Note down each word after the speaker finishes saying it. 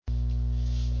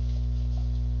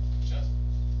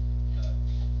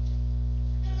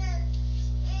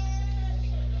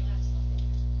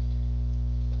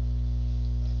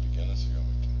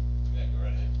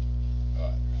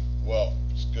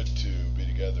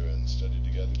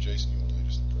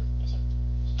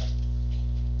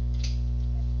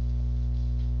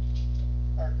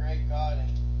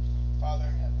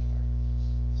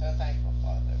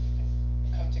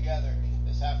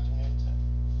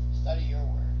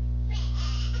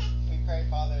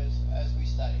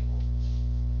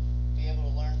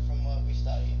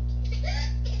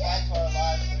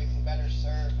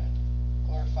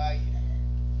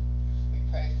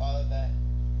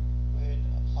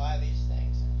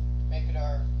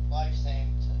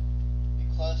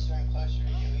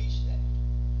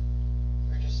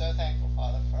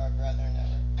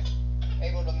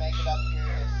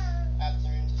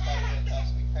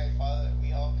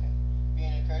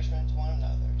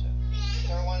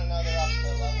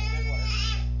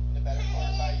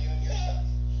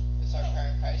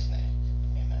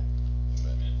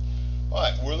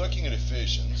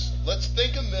Ephesians, let's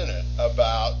think a minute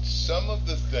about some of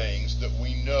the things that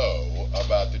we know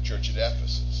about the church at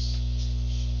Ephesus.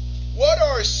 What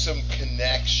are some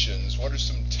connections? What are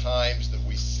some times that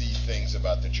we see things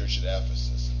about the church at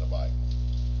Ephesus in the Bible?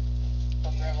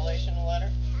 Book of Revelation letter?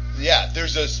 Yeah,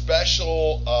 there's a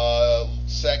special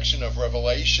section of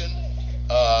Revelation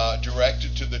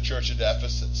directed to the church at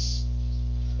Ephesus.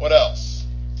 What else?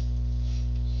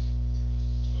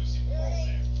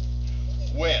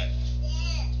 When?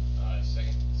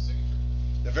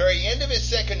 The very end of his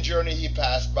second journey, he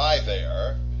passed by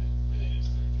there.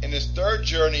 In his third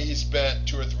journey, he spent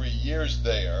 2 or 3 years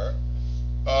there.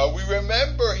 We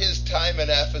remember his time in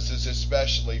Ephesus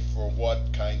especially for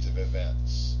what kinds of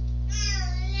events?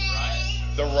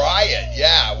 The riot,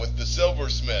 yeah, with the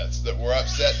silversmiths that were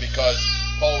upset because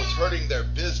Paul was hurting their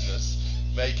business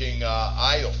making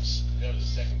idols. That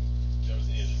was the end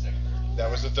of the second journey.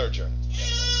 That was the third journey.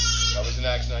 That was in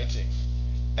Acts 19.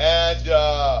 And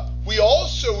we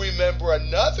also remember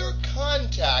another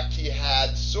contact he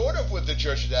had sort of with the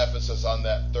church at Ephesus on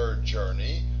that third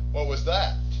journey. What was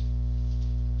that?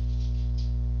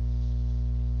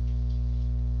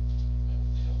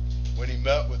 When he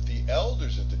met with the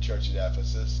elders of the church at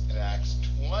Ephesus in Acts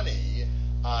 20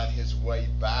 on his way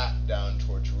back down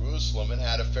toward Jerusalem and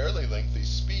had a fairly lengthy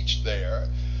speech there.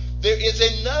 There is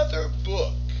another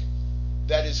book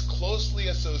that is closely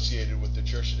associated with the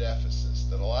church at Ephesus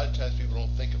that a lot of times people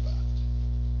don't think about.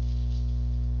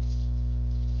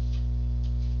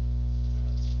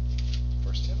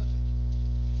 First Timothy.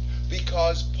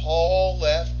 Because Paul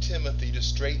left Timothy to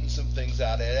straighten some things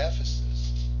out at Ephesus.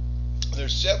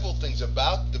 There's several things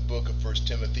about the book of 1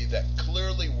 Timothy that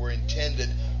clearly were intended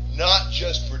not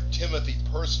just for Timothy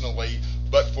personally,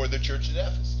 but for the church at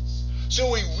Ephesus.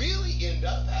 So we really end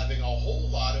up having a whole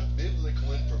lot of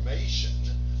biblical information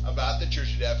about the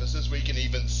church at Ephesus. We can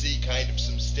even see kind of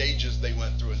some stages they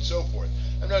went through and so forth.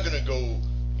 I'm not going to go,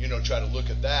 try to look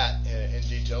at that in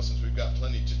detail since we've got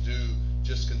plenty to do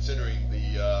just considering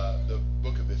the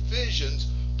book of Ephesians.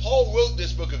 Paul wrote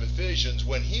this book of Ephesians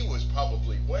when he was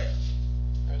probably where?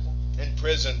 Prison. In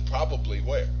prison, probably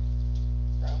where?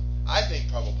 Rome. I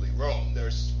think probably Rome.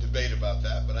 There's debate about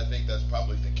that, but I think that's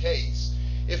probably the case.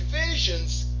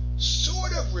 Ephesians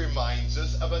sort of reminds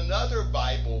us of another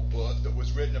Bible book that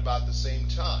was written about the same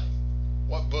time.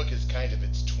 What book is kind of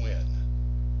its twin?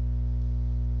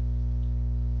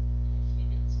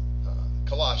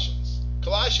 Colossians.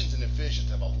 Colossians and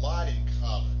Ephesians have a lot in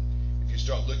common if you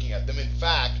start looking at them. In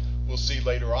fact, we'll see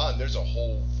later on there's a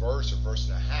whole verse or verse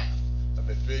and a half of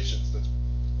Ephesians that's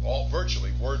all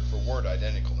virtually word for word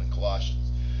identical in Colossians.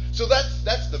 So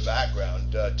that's the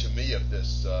background to me of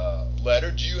this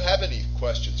letter. Do you have any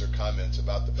questions or comments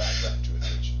about the background to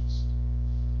Ephesians?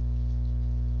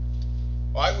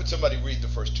 Why would somebody read the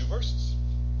first 2 verses?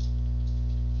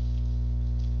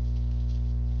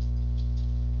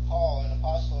 Paul, an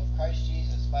apostle of Christ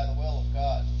Jesus by the will of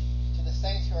God, to the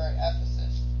saints who are at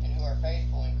Ephesus and who are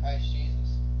faithful in Christ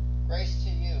Jesus, grace to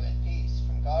you and peace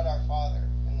from God our Father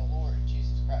and the Lord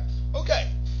Jesus Christ.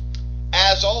 Okay.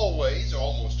 As always, or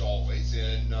almost always,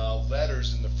 in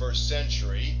letters in the first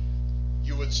century,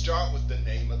 you would start with the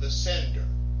name of the sender.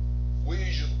 We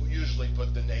usually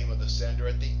put the name of the sender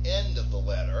at the end of the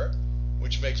letter,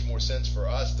 which makes more sense for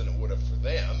us than it would have for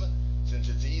them, since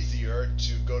it's easier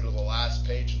to go to the last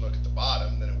page and look at the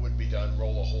bottom than it would be to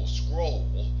unroll a whole scroll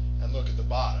and look at the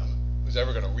bottom. Who's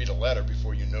ever going to read a letter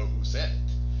before you know who sent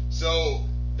it? So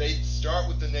they start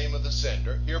with the name of the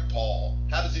sender. Here, Paul.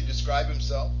 How does he describe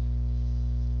himself?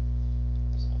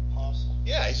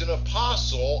 Yeah, he's an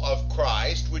apostle of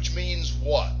Christ, which means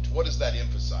what? What does that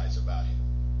emphasize about him?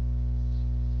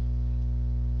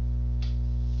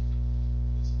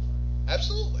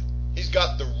 Absolutely. He's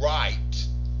got the right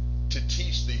to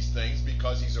teach these things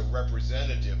because he's a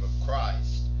representative of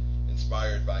Christ,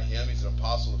 inspired by him. He's an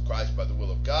apostle of Christ by the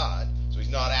will of God, so he's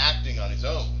not acting on his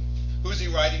own. Who's he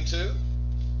writing to?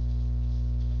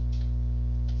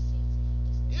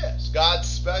 Yes, God's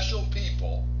special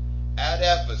people at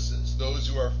Ephesus, those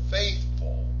who are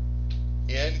faithful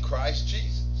in Christ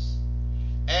Jesus.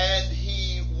 And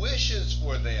he wishes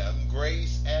for them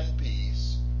grace and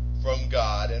peace from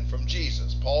God and from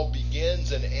Jesus. Paul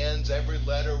begins and ends every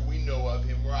letter we know of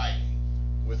him writing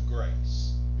with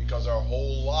grace, because our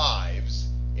whole lives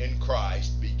in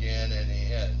Christ begin and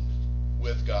end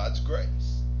with God's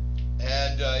grace.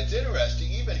 And it's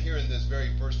interesting, even here in this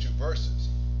very first 2 verses,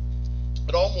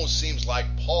 it almost seems like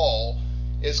Paul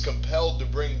is compelled to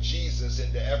bring Jesus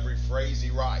into every phrase he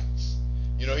writes.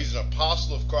 He's an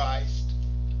apostle of Christ.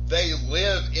 They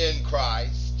live in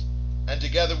Christ. And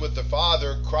together with the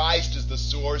Father, Christ is the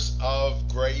source of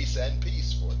grace and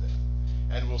peace for them.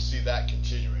 And we'll see that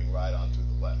continuing right on through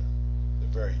the letter. The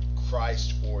very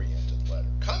Christ-oriented letter.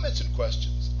 Comments and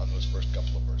questions on those first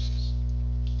couple of verses?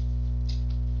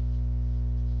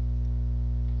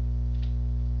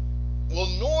 Well,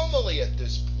 normally at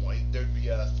this point, there'd be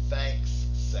a thanks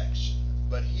section.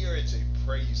 But here it's a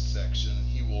praise section.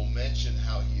 He will mention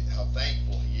how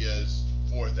thankful he is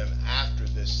for them after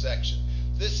this section.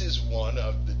 This is one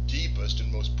of the deepest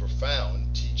and most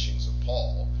profound teachings of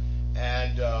Paul,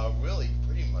 and really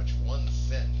pretty much one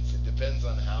sentence. It depends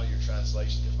on how your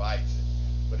translation divides it,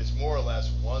 but it's more or less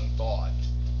one thought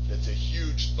that's a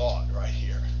huge thought right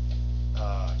here.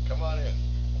 Come on in.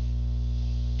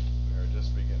 We're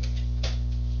just beginning.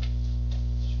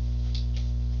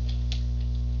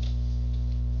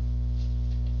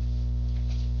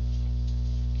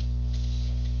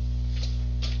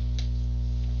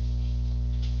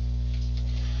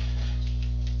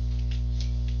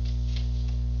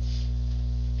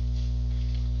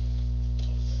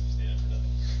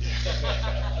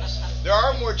 There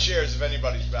are more chairs if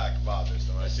anybody's back bothers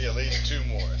them. I see at least two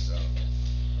more, so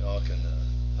y'all can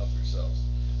help yourselves.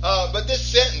 But this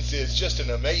sentence is just an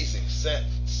amazing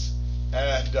sentence.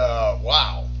 And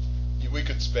wow, we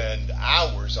could spend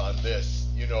hours on this,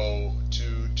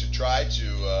 to try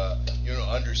to,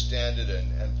 understand it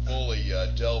and fully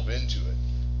delve into it.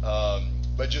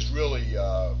 But just really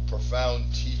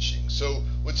profound teaching. So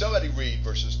would somebody read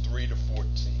verses 3 to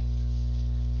 14?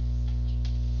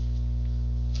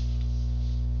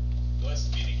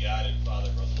 Blessed be the God and Father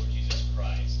of our Lord Jesus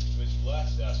Christ, who has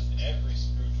blessed us with every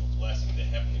spiritual blessing in the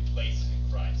heavenly places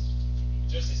in Christ,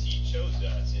 just as he chose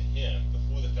us in him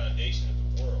before the foundation of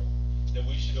the world, that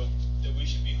we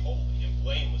should be holy and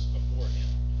blameless before him.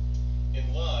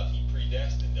 In love he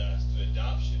predestined us to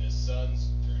adoption as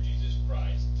sons through Jesus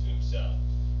Christ to himself,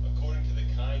 according to the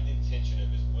kind intention of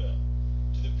his will,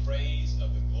 to the praise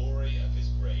of the glory of his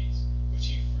grace, which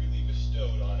he freely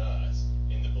bestowed on us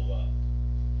in the beloved.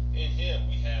 In him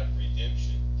we have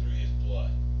redemption through his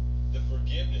blood, the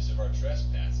forgiveness of our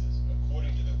trespasses,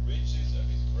 according to the riches of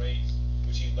his grace,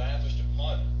 which he lavished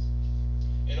upon us.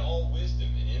 In all wisdom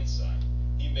and insight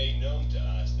he made known to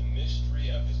us the mystery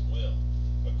of his will,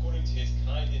 according to his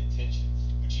kind intention,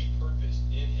 which he purposed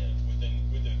in him with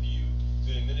a view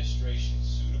to an administration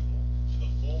suitable to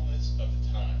the fullness of the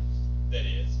times, that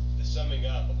is, the summing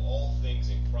up of all things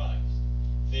in Christ,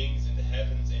 things in the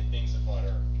heavens and things upon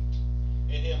earth.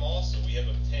 In him also we have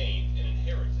obtained an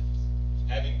inheritance,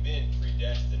 having been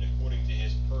predestined according to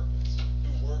his purpose,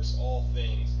 who works all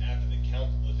things after the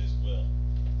counsel of his will,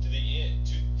 to the end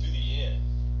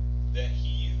that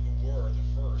he who were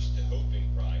the first to hope in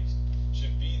Christ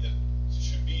should be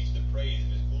to the praise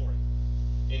of his glory.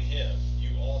 In him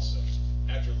you also,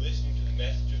 after listening to the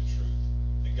message of truth,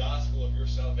 the gospel of your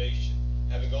salvation,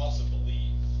 having also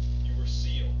believed, you were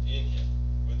sealed in him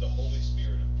with the Holy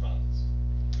Spirit of promise,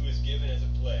 who is given as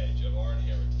a pledge of our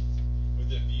inheritance,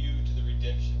 with a view to the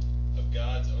redemption of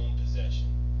God's own possession,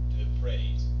 to the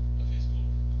praise of his glory.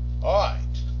 All right.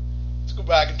 Let's go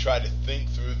back and try to think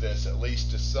through this at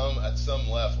least at some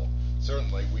level.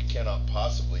 Certainly we cannot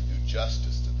possibly do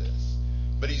justice to this.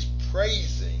 But he's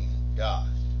praising God.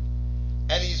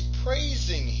 And he's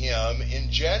praising him in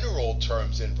general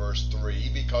terms in verse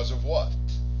 3 because of what?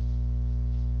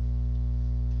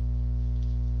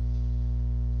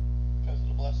 Because of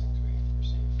the blessings we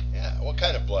receive. Yeah, what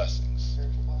kind of blessings?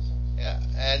 Spiritual blessings. Yeah,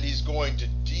 and he's going to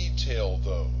detail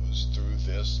those through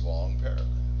this long paragraph.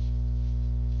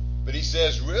 But he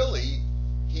says, really,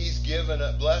 he's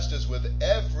blessed us with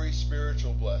every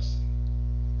spiritual blessing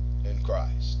in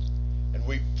Christ. And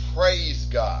we praise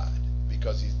God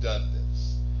because he's done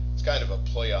this. It's kind of a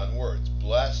play on words.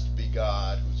 Blessed be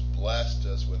God who's blessed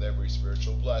us with every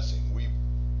spiritual blessing. We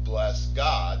bless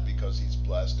God because he's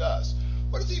blessed us.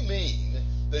 What does he mean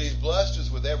that he's blessed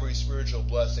us with every spiritual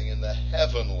blessing in the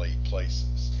heavenly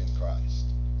places in Christ?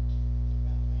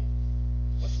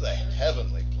 What's the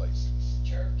heavenly places?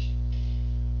 Church.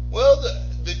 Well,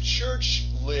 the church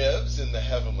lives in the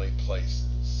heavenly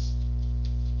places.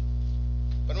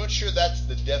 But I'm not sure that's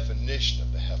the definition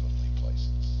of the heavenly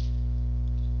places.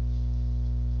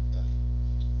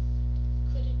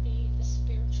 Could it be the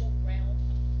spiritual realm?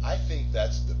 I think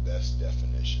that's the best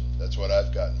definition. That's what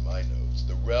I've got in my notes.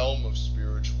 The realm of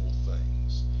spiritual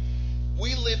things.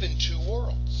 We live in two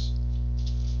worlds.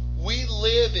 We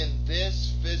live in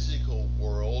this physical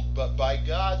world, but by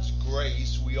God's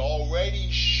grace, we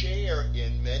already share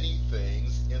in many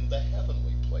things in the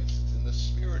heavenly places, in the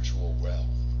spiritual realm.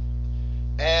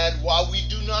 And while we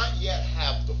do not yet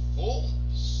have the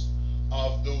fullness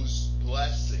of those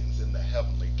blessings in the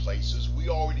places, we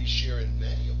already share in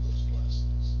many of those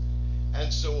blessings.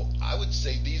 And so I would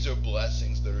say these are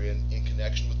blessings that are in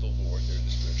connection with the Lord. They're in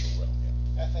the spiritual realm.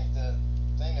 Yeah. I think the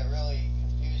thing that really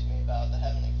confused me about the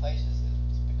heavenly places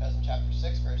is because in chapter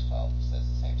 6, verse 12, it says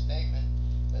the same statement,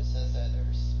 that says that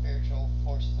there's spiritual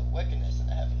forces of wickedness in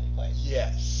the heavenly places.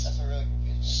 Yes. That's what really confused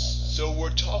me about that. So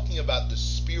we're talking about the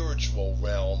spiritual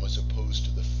realm as opposed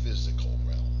to the physical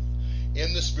realm.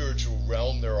 In the spiritual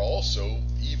realm, there are also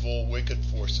evil, wicked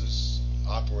forces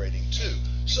operating too.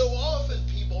 So often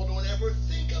people don't ever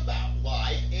think about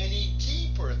life any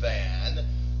deeper than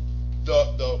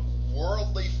the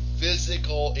worldly,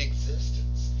 physical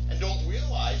existence, and don't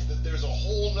realize that there's a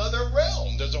whole nother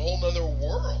realm, there's a whole nother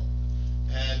world.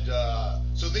 And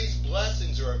so these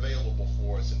blessings are available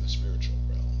for us in the spiritual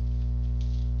realm.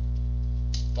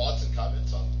 Thoughts and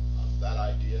comments on that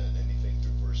idea and anything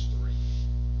through verse 3?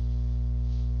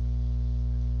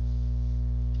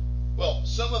 Well,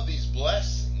 some of these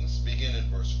blessings begin in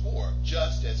verse 4,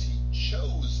 just as he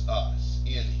chose us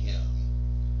in him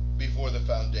before the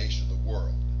foundation of the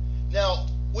world. Now,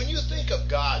 when you think of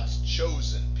God's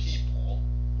chosen people,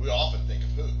 we often think of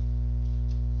who?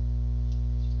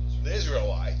 The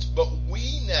Israelites. But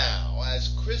we now, as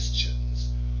Christians,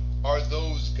 are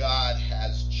those God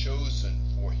has chosen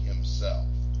for himself.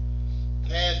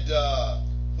 And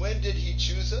when did he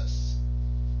choose us?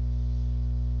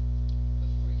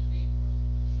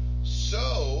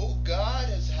 So, God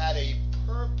has had a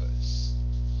purpose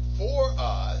for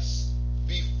us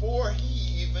before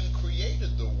he even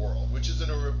created the world, which is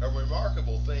a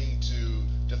remarkable thing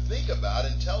to think about,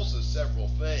 and tells us several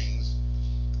things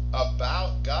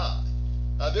about God.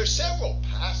 There's several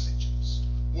passages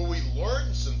where we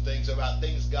learn some things about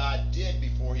things God did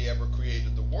before he ever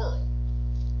created the world.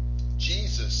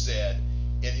 Jesus said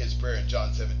in his prayer in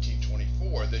John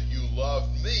 17:24 that you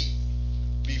loved me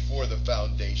before the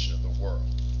foundation of the world.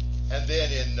 And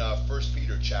then in 1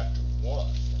 Peter chapter 1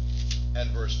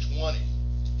 and verse 20,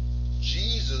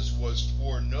 Jesus was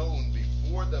foreknown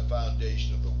before the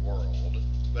foundation of the world,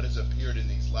 but has appeared in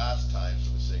these last times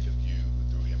for the sake of you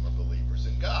who through him are believers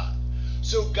in God.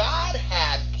 So God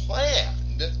had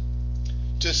planned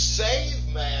to save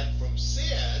man from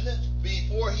sin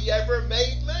before he ever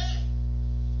made man.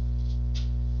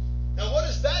 Now what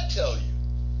does that tell you?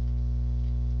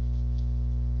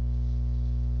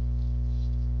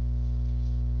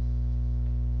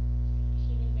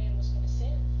 He knew man was going to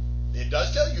sin. It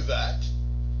does tell you that.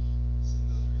 It's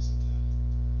another reason to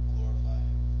glorify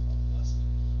him, to bless him.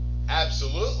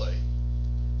 Absolutely.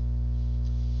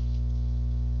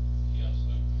 He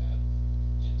also had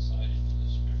insight into the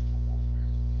spiritual warfare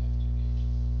that we have to engage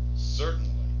in. Certainly.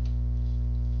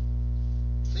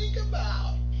 Think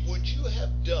about, would you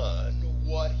have done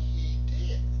what he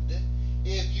did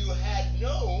if you had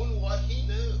known what he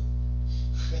knew?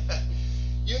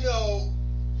 You know,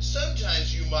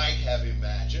 sometimes you might have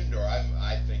imagined, or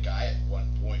I think I at one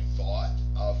point thought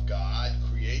of God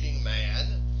creating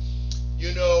man,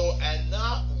 you know, and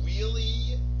not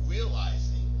really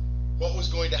realizing what was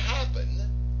going to happen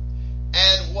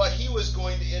and what he was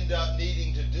going to end up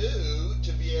needing to do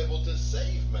to be able to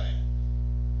save man.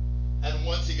 And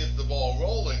once he gets the ball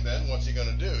rolling, then what's he going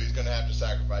to do? He's going to have to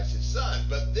sacrifice his son.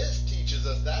 But this teaches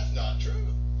us that's not true.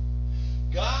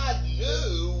 God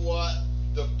knew what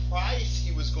the price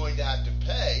he was going to have to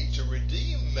pay to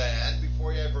redeem man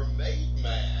before he ever made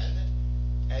man,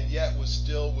 and yet was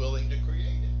still willing to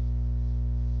create it.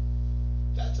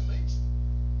 That's amazing.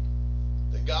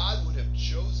 That God would have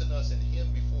chosen us in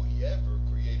him before he ever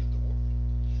created the world.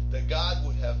 That God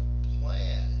would have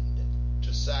planned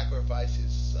to sacrifice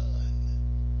his son,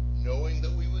 knowing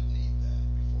that we would need that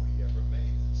before he ever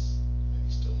made us, and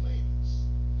he still made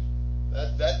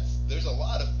us. There's a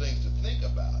lot of things to think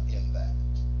about in that.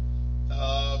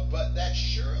 But that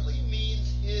surely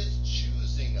means his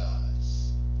choosing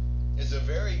us is a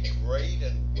very great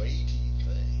and weighty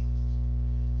thing.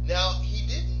 Now, he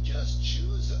didn't just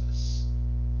choose us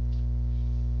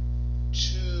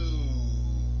to,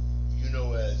 you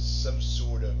know, as some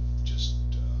sort of just,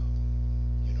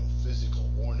 physical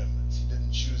ornaments. He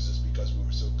didn't choose us because we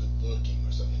were so good looking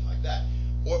or something like that.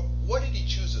 Or what did he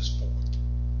choose us for?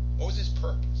 What was his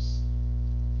purpose?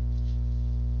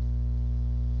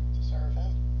 To serve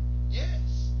him.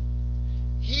 Yes.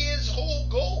 His whole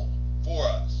goal for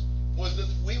us was that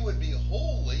we would be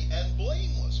holy and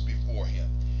blameless before him.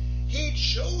 He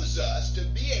chose us to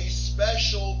be a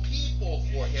special people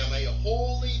for him, a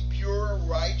holy, pure,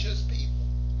 righteous people.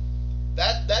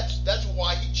 That's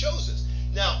why he chose us.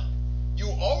 Now, you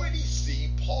already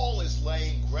see Paul is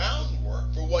laying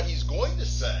groundwork for what he's going to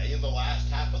say in the last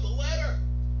half of the letter.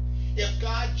 If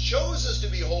God chose us to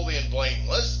be holy and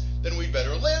blameless, then we'd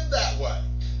better live that way.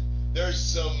 There's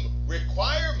some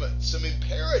requirements, some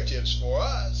imperatives for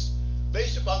us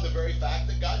based upon the very fact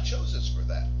that God chose us for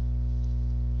that.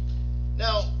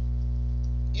 Now,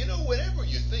 whenever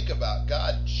you think about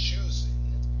God choosing,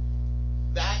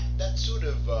 that sort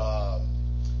of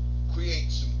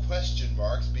creates some question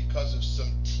marks because of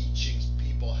some teachings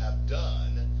people have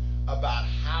done about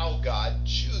how God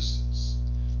chooses.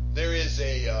 There is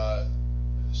a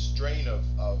strain of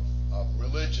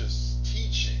religious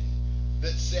teaching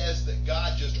that says that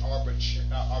God just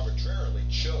arbitrarily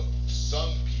chose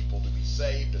some people to be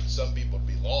saved and some people to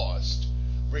be lost,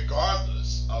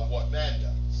 regardless of what man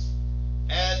does.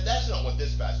 And that's not what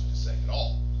this passage is saying at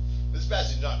all. This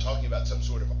passage is not talking about some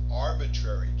sort of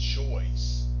arbitrary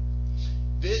choice.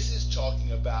 This is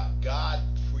talking about God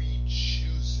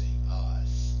pre-choosing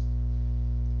us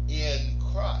in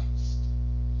Christ.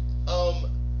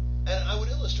 And I would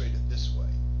illustrate it this way.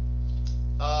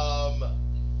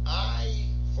 I,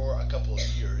 for a couple of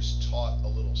years, taught a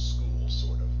little school,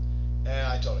 sort of, and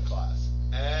I taught a class.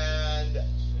 And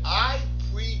I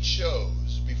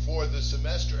pre-chose, before the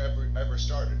semester ever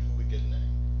started, who would get an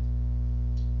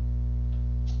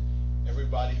A.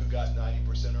 Everybody who got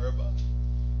 90% or above.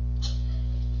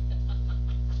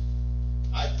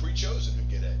 I'd pre-chosen who'd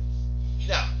get A's.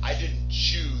 Now, I didn't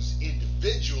choose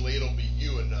individually, it'll be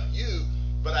you and not you,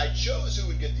 but I chose who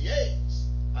would get the A's.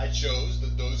 I chose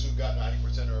that those who got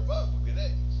 90% or above would get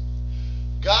A's.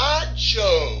 God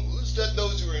chose that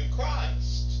those who are in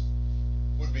Christ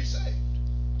would be saved.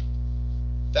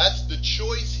 That's the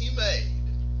choice He made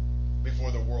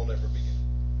before the world ever began.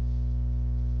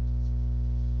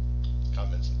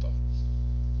 Comments and thoughts?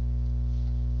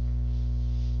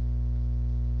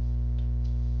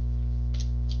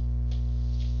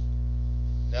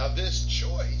 Now, this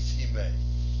choice He made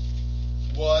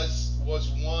was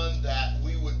one that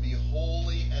we would be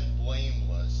holy and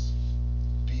blameless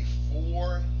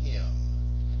before Him.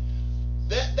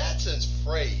 That's a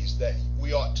phrase that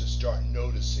we ought to start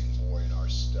noticing more in our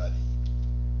study.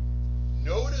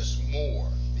 Notice more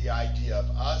the idea of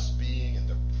us being in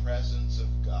the presence of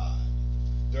God.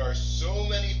 There are so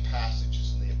many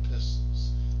passages in the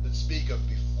epistles that speak of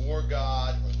before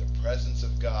God or in the presence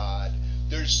of God.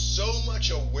 There's so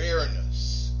much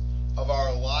awareness of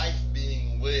our life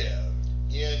being lived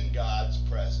in God's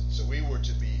presence. So we were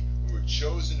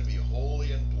chosen to be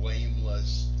holy and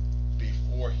blameless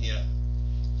before Him.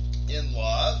 In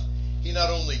love, He not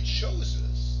only chose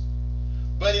us,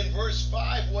 but in verse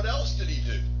 5, what else did He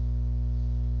do?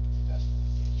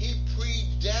 He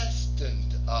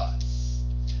predestined us.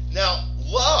 Now,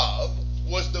 love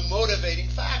was the motivating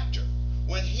factor.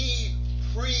 When He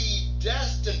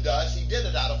predestined us, He did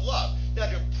it out of love. Now,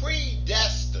 to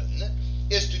predestine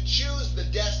is to choose the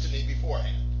destiny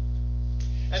beforehand.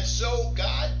 And so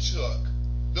God took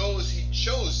those He'd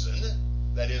chosen,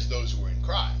 that is, those who were in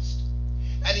Christ,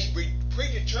 and He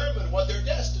predetermined what their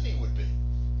destiny would be.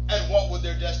 And what would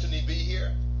their destiny be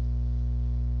here?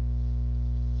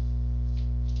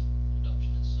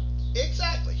 Adoption as sons.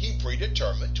 Exactly. He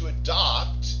predetermined to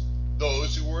adopt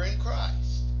those who were in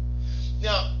Christ.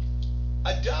 Now,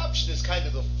 adoption is kind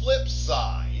of the flip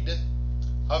side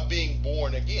of being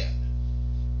born again.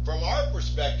 From our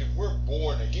perspective, we're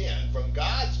born again. From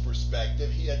God's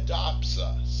perspective, He adopts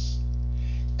us.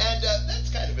 And that's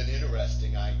kind of an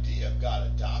interesting idea of God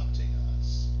adopting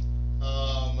us.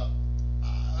 A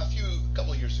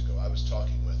couple of years ago, I was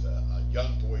talking with a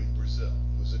young boy in Brazil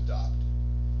who was adopted.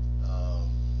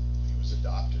 He was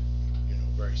adopted,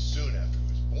 very soon after he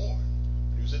was born.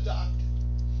 But he was adopted.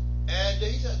 And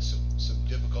he's had some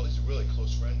difficulties. He's a really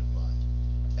close friend of mine.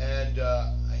 And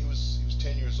he was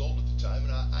 10 years old at the time,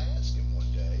 and I asked him one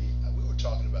day, we were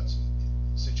talking about some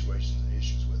situations and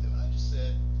issues with him, and I just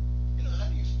said, how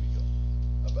do you feel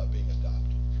about being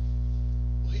adopted?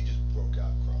 Well, he just broke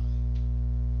out crying.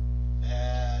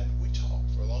 And we talked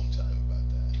for a long time about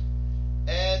that.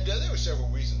 And there were several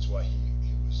reasons why he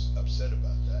was upset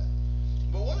about that.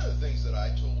 But one of the things that I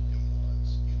told him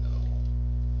was,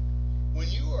 when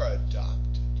you are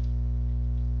adopted,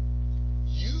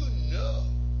 you know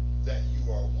that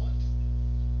you are wanted.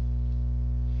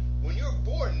 When you're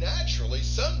born naturally,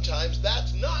 sometimes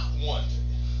that's not wanted.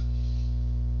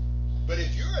 But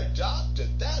if you're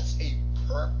adopted, that's a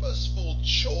purposeful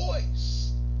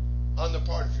choice on the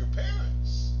part of your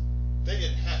parents. They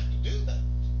didn't have to do that.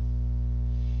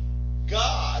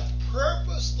 God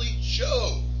purposely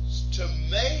chose to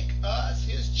make us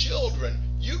His children.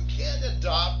 You can't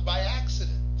adopt by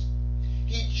accident.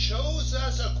 He chose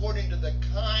us according to the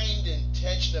kind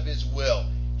intention of His will.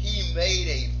 He made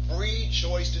a free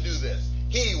choice to do this.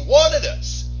 He wanted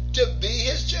us. to be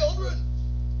his children.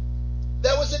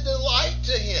 That was a delight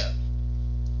to him.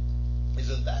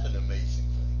 Isn't that an amazing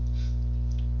thing?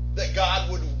 That God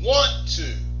would want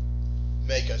to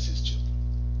make us his children.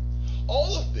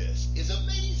 All of this is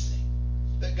amazing.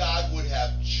 That God would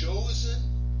have chosen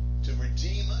to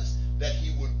redeem us, that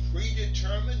he would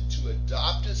predetermine to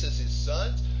adopt us as his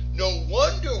sons. No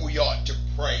wonder we ought to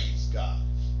praise God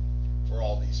for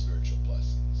all these spiritual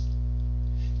blessings.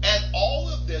 And all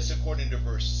of this, according to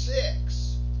verse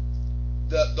 6,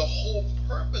 the whole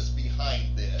purpose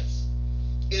behind this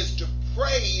is to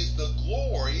praise the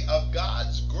glory of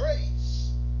God's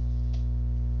grace.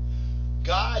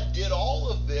 God did all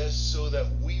of this so that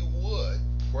we would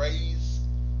praise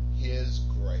his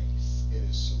grace. It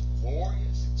is so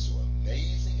glorious, it's so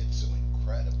amazing, it's so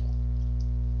incredible.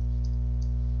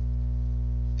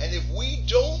 And if we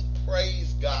don't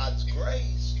praise God's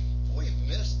grace, we've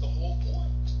missed the whole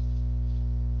point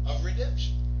of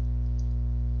redemption.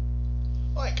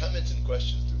 All right, comments and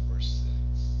questions through verse 6.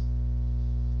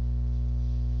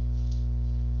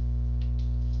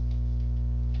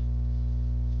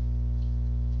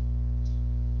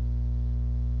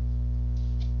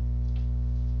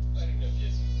 I don't know if you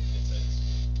have some insights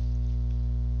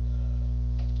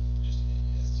just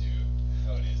as to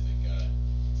how it is that God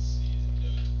sees and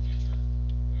knows the future.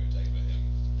 We were talking about him,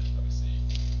 obviously,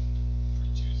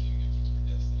 choosing and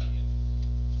predestining,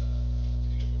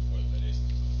 and before the foundations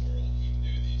of the world, he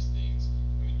knew these things.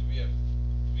 I mean, do we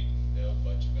know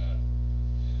much about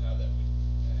how that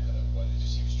what it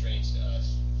just seems strange to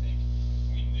us to think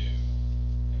we knew,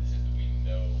 in the sense that we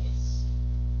know what's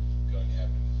going to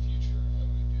happen in the future, how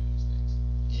we would do those things.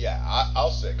 Yeah,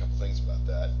 I'll say a couple things about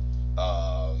that.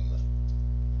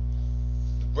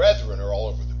 The brethren are all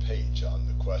over the page on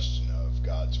the question of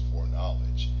God's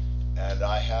foreknowledge, and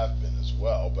I have been as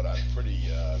well, but I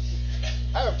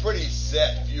have a pretty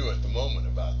set view at the moment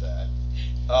about that.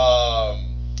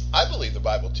 I believe the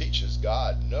Bible teaches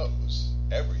God knows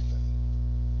everything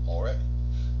already.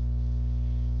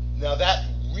 Now that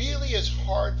really is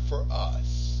hard for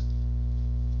us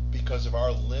because of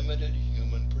our limited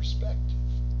human perspective.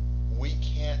 We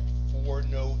can't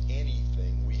foreknow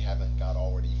anything we haven't got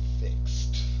already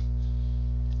fixed.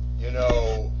 You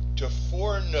know, to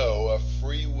foreknow a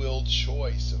free will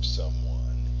choice of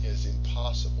someone is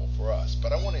impossible for us.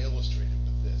 But I want to illustrate it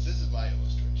with this. This is my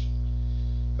illustration.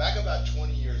 Back about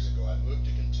 20 years ago, I moved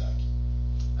to Kentucky,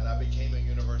 and I became a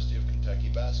University of Kentucky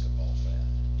basketball fan.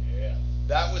 Yeah.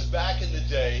 That was back in the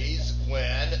days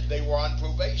when they were on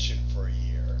probation for a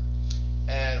year,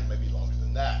 and maybe longer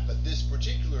than that. But this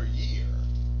particular year,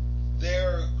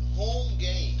 their home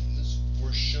games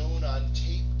were shown on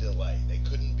tape delay. They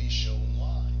couldn't be shown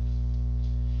live.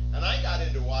 And I got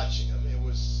into watching them. It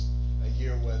was a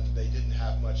year when they didn't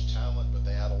have much talent, but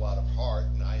they had a lot of heart,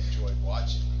 and I enjoyed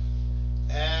watching them.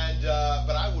 And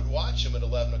but I would watch them at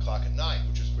 11 o'clock at night,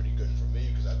 which was pretty good for me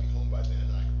because I'd be home by then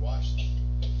and I could watch them.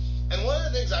 And one of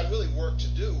the things I really worked to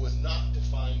do was not to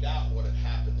find out what had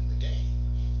happened in the game,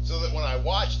 so that when I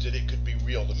watched it, it could be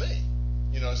real to me.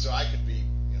 You know, so I could be,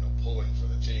 pulling for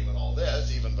the team and all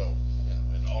this, even though,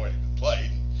 it had already been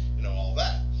played, all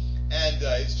that. And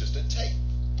it's just a tape.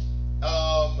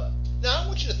 Now I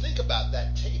want you to think about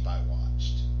that tape I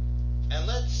watched. And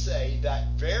let's say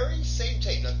that very same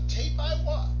tape, now the tape I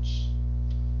watched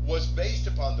was based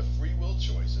upon the free will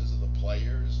choices of the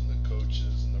players and the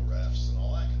coaches and the refs and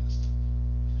all that kind of stuff.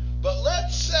 But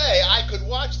let's say I could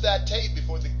watch that tape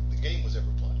before the game was ever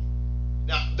played.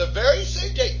 Now, the very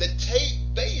same tape, the tape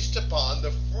based upon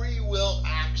the free will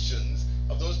actions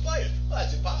of those players. Well,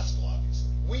 that's impossible,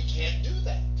 obviously. We can't do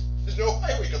that. There's no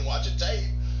way we can watch a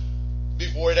tape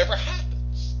before it ever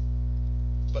happens.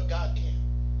 But God can.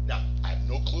 Now, I have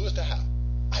no clue as to how.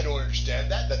 I don't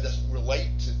understand that. That doesn't relate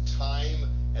to time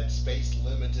and space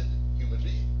limited human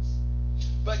beings.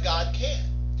 But God can.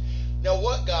 Now,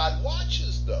 what God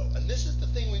watches, though, and this is the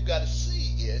thing we've got to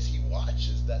see, is he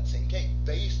watches that same tape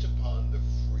based upon the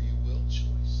free will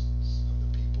choices of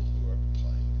the people who are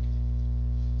playing the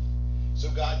game. So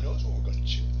God knows what we're going to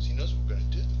choose. He knows what we're going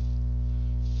to do.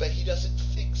 But he doesn't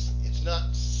fix it. It's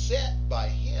not set by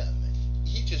him.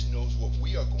 He just knows what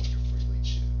we are going to freely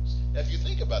choose. Now, if you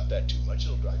think about that too much,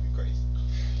 it'll drive you crazy.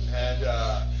 And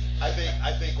I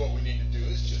think what we need to do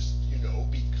is just,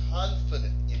 be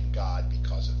confident in God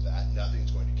because of that. Nothing's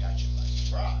going to catch him by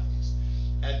surprise.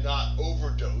 And not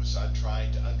overdose on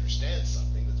trying to understand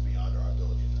something that's beyond our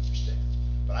ability to understand.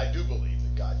 But I do believe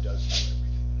that God does know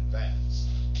everything in advance.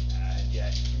 And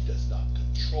yet he does not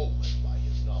control it by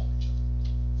his knowledge of it.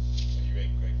 Well, you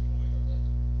read Greg Boyd on that?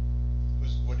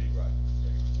 What did he write?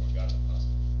 Greg Boyd, God in the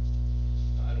Possible.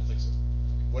 I don't think so.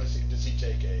 What is he? Does he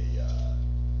take a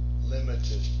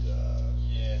limited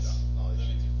Yes, knowledge.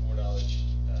 limited foreknowledge.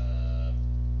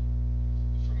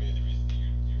 For me, the reason that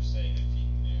you're saying if he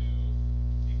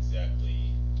knew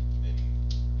exactly, then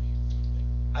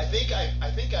I think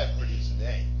I've heard his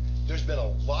name. There's been a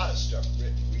lot of stuff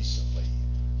written recently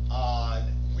on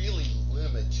really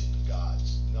limiting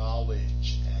God's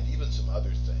knowledge and even some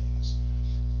other things.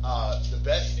 The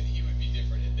best. and he would be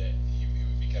different in that he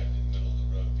would be kind of in the middle of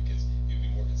the road because he would be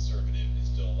more conservative and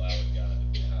still allowing God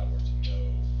the power to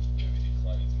know, maybe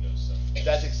declining to know something.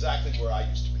 That's exactly where I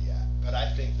used to be at, but I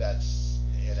think that's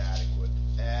inadequate.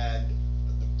 And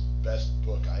the best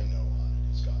book I know on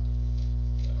it is God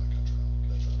by Cottrell.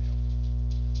 That's really helpful.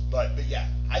 But yeah,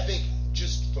 I think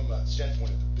just from a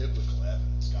standpoint of the biblical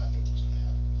evidence, God knew what was going to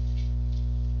happen in the future.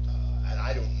 And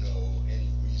I don't know any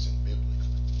reason biblically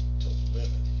to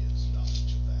limit his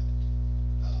knowledge of that.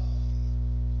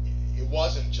 It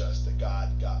wasn't just that God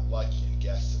got lucky and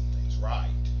guessed some things right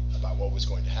about what was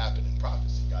going to happen in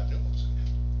prophecy. God knew what was going to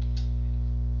happen.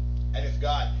 And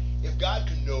if God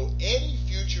could know any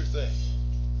future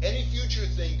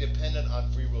thing dependent on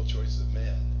free will choices of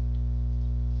men,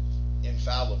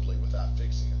 infallibly without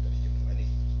fixing it, then he can know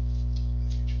anything in the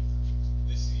future without fixing it.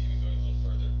 This is even going a little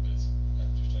further, but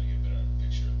I'm just trying to get a better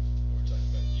picture of what we're talking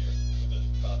about here. With those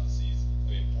prophecies,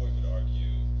 I mean, Boyd would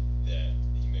argue that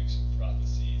he makes some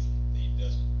prophecies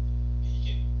that he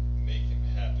can make them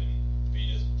happen, but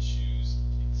he doesn't choose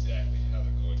exactly how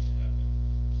they're going to happen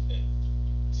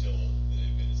until the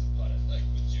event is upon it. Like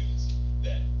with Judas,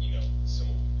 that,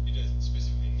 it doesn't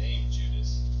specifically name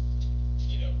Judas,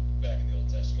 back in the Old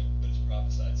Testament, but it's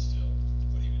prophesied still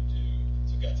what he would do.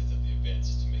 So God sets up the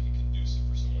events to make it conducive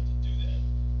for someone to do that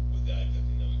without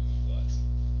exactly knowing who it was.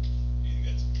 Do you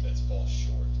think that's falls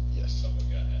short Yes. of what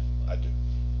God had in mind? I do.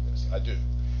 Yes, I do.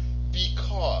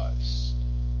 Because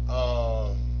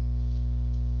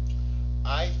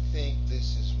I think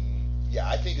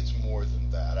I think it's more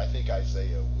than that. I think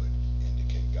Isaiah would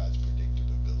indicate God's predictive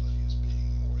ability as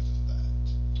being more than that.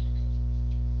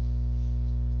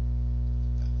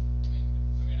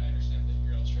 I mean, I understand that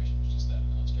your illustration was just that,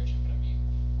 an illustration, but I mean,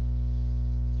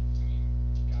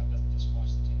 God doesn't just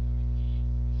watch the game. I mean,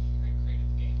 he created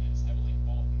the game and is heavily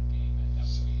involved in the game, and that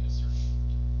would be a certain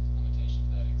limitation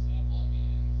to that example. I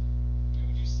mean,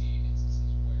 we do see instances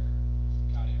where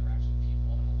God interacts with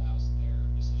people and allows their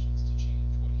decisions to change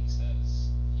what he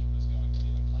says he was going to do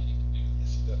and planning to do.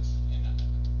 Yes, he does. And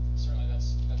certainly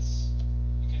that's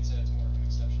you could say that's more of an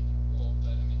exception than a rule,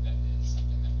 but I mean that is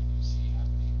something that we do see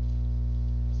happening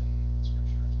within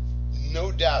Scripture.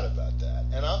 No doubt about that.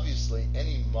 And obviously,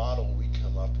 any model we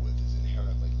come up with is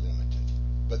inherently limited.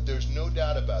 But there's no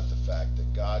doubt about the fact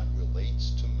that God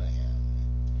relates to man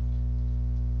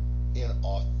in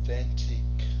authentic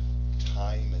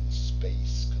time and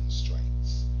space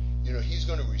constraints. He's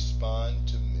going to respond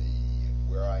to me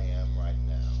where I am right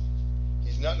now.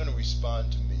 He's not going to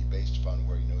respond to me based upon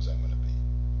where he knows I'm going to be.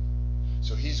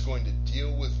 So he's going to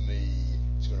deal with me,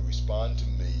 he's going to respond to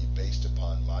me based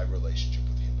upon my relationship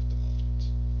with him at the moment.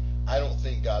 I don't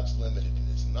think God's limited in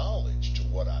his knowledge to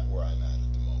where I'm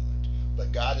at the moment.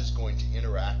 But God is going to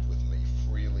interact with me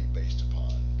freely based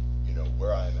upon,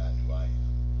 where I'm at and who I am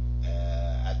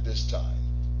at this time.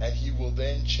 And he will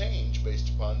then change based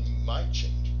upon my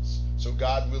changes. So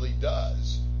God really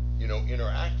does,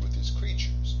 interact with his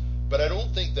creatures. But I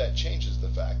don't think that changes the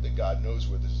fact that God knows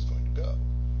where this is going to go.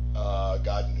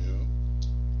 God knew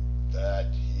that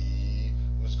he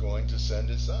was going to send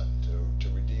his son to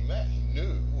redeem man. He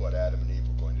knew what Adam and Eve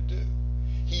were going to do.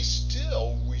 He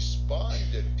still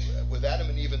responded with Adam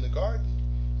and Eve in the garden.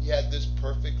 He had this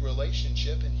perfect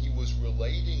relationship, and he was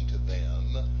relating to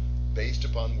them based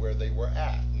upon where they were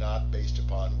at, not based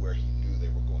upon where he knew they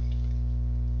were going to be.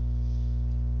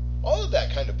 All of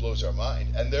that kind of blows our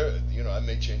mind, and I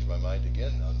may change my mind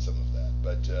again on some of that,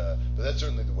 but that's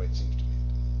certainly the way it seems to me at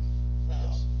the moment. Now,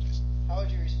 Yes, Jason. how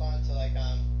would you respond to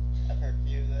I've heard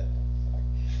view that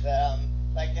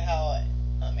how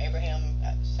Abraham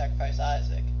sacrificed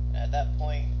Isaac, and at that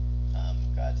point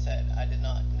God said, "I did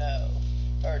not know,"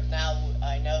 or "Now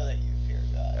I know that you fear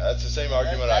God." Yeah, that's the same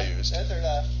argument I used. Those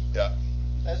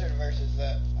are the verses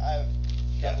that I've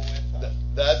struggled with.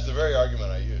 That's the very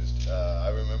argument I used. I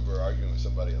remember arguing with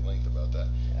somebody at length about that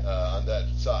on that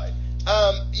side.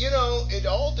 It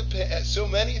all depends. So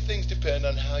many things depend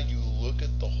on how you look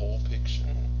at the whole picture.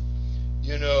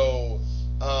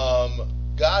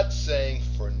 God saying,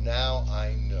 "For now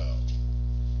I know,"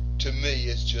 to me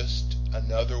is just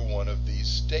another one of these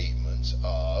statements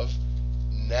of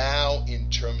now, in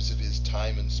terms of his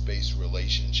time and space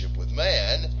relationship with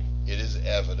man, it is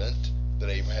evident that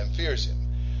Abraham fears him.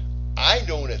 I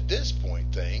don't at this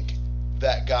point think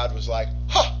that God was like,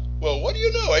 well, what do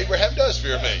you know? Abraham does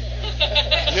fear me.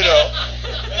 You know?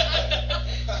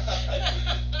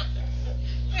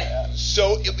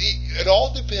 So it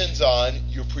all depends on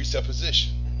your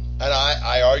presupposition. And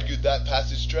I argued that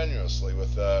passage strenuously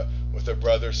with a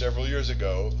brother several years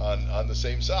ago on the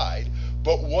same side.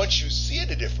 But once you see it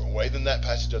a different way, then that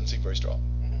passage doesn't seem very strong.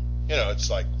 You know, it's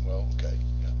like, well, okay.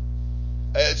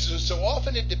 Yeah. So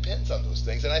often it depends on those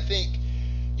things. And I think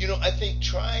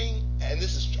trying, and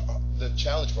this is the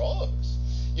challenge for all of us,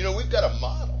 we've got a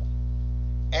model,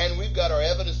 and we've got our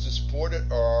evidence to support it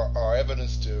or our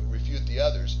evidence to refute the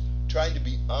others. Trying to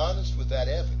be honest with that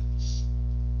evidence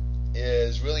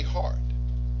is really hard,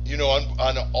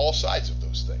 on all sides of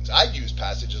those things. I'd use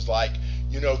passages like,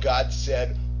 God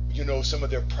said, some of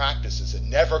their practices had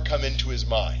never come into his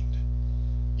mind.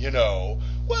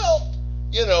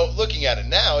 Looking at it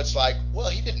now, it's like, well,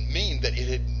 he didn't mean that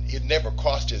it never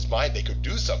crossed his mind they could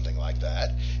do something like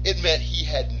that. It meant he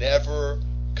had never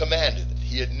commanded it.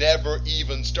 He had never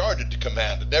even started to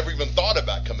command it, never even thought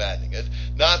about commanding it.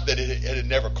 Not that it had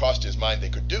never crossed his mind they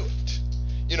could do it.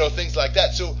 Things like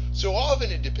that. So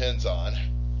often it depends on,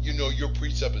 your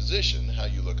presupposition, how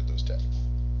you look at those texts.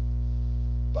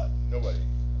 But nobody,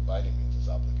 by any means, is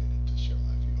obligated to share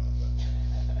my view on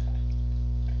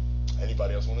that.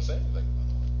 Anybody else want to say anything about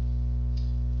that?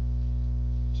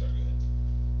 Sorry, go ahead.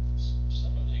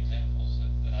 Some of the examples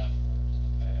that I've heard in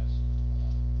the past,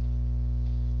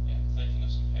 and thinking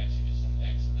of some passages in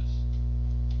Exodus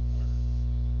where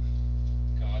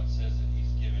God says that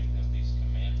he's giving them these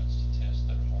commandments to test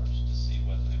their hearts to see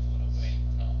whether they would obey him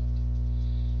or not.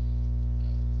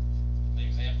 The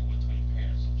example between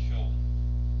parents and children.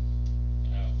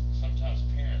 Sometimes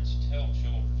parents tell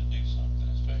children to do something,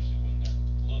 especially when they're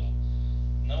little,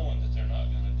 knowing that they're not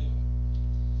going to do it.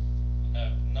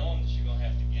 Knowing that you're going to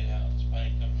have to get out and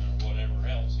spank them or whatever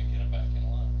else and get them back in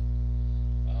line.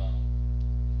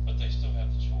 But they still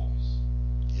have the choice.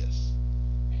 Yes.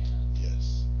 And,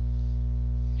 yes.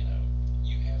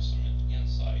 You have some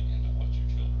insight into what your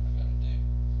children are going to do.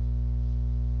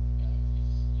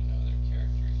 You know their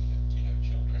character, you know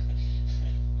children.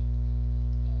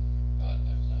 God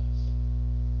knows us.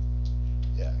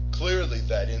 Yeah, clearly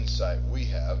that insight we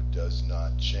have does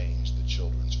not change the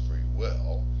children's free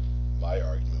will. My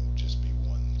argument would just be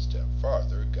one step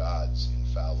farther. God's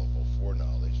infallible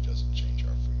foreknowledge doesn't change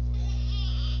our free will.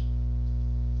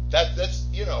 That's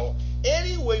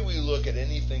any way we look at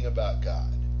anything about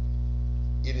God,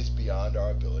 it is beyond our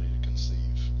ability to conceive,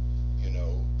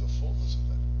 the fullness of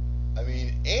that. I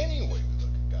mean, any way we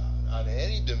look at God, on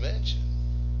any dimension,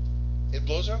 it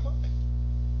blows our mind.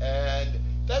 And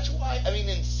that's why,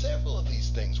 in several of these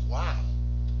things, wow.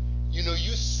 You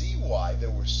see why there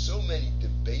were so many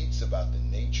debates about the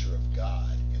nature of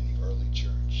God in the early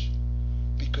church.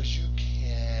 Because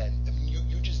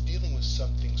you're just dealing with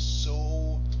something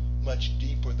so much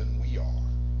deeper than we are.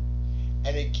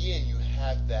 And again, you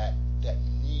have that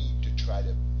need to try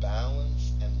to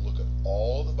balance and look at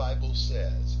all the Bible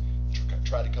says,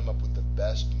 try to come up with the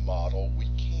best model we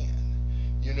can.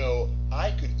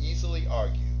 I could easily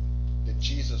argue that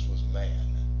Jesus was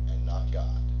man and not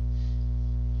God.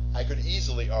 I could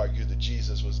easily argue that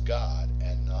Jesus was God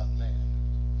and not man.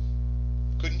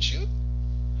 Couldn't you?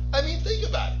 Think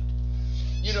about it.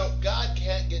 God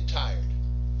can't get tired.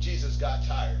 Jesus got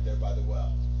tired there by the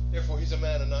well. Therefore, he's a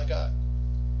man and not God.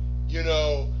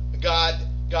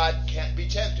 God can't be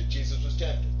tempted. Jesus was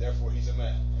tempted. Therefore, he's a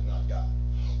man and not God.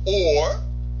 Or,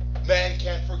 man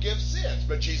can't forgive sins,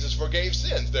 but Jesus forgave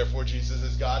sins. Therefore, Jesus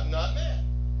is God and not man.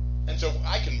 And so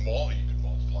you can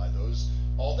multiply those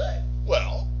all day.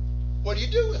 Well, what do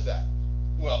you do with that?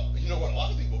 Well, you know what a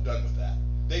lot of people have done with that?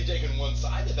 They've taken one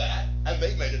side of that and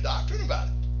they've made a doctrine about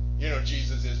it.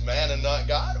 Jesus is man and not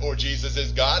God, or Jesus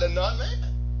is God and not man.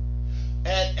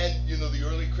 And the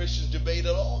early Christians debated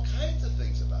all kinds of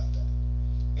things about that.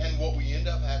 And what we end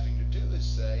up having to do is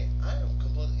say, I don't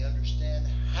completely understand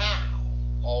how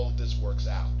all of this works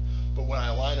out. But when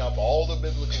I line up all the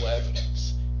biblical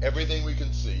evidence, everything we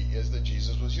can see is that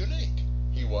Jesus was unique.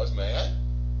 He was man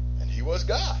and he was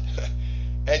God.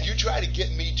 And you try to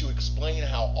get me to explain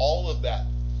how all of that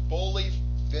fully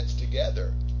fits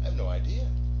together, I have no idea.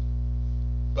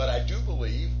 But I do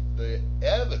believe the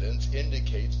evidence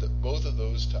indicates that both of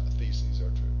those theses are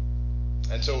true.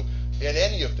 And so in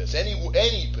any of this, any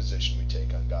position we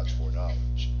take on God's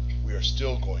foreknowledge, we are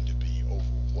still going to be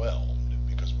overwhelmed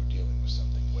because we're dealing with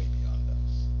something way beyond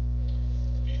us.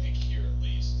 Do you think here at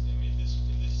least, in this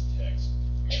text,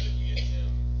 we're looking at him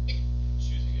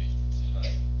choosing a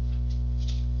type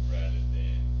rather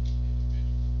than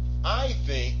individual? I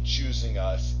think choosing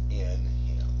us in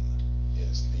him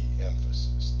is the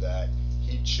emphasis, that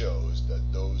he chose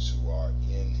that those who are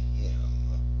in him,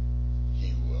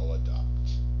 he will adopt.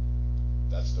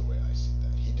 That's the way I see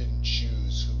that. He didn't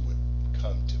choose who would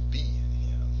come to be in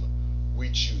him.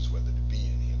 We choose whether to be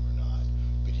in him or not,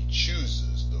 but he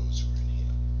chooses those who are in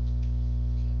him.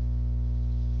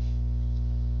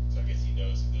 So I guess he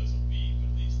knows who those will be, but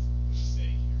at least what he's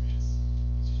saying here is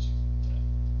he's choosing them.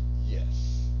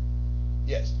 Yes.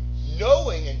 Yes.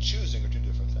 Knowing and choosing are two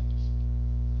different things,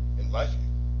 in my view.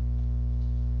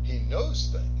 He knows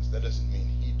things. That doesn't mean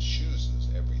he chooses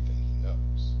everything he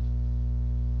knows.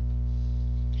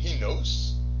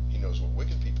 He knows what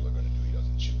wicked people are going to do. He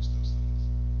doesn't choose those things.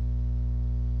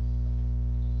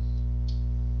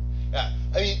 Yeah,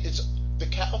 I mean, the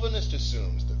Calvinist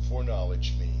assumes that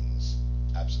foreknowledge means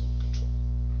absolute control.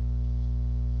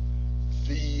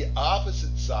 The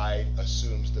opposite side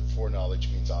assumes that foreknowledge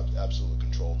means absolute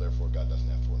control, therefore God doesn't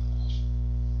have foreknowledge.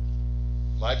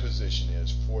 My position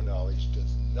is foreknowledge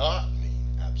does not mean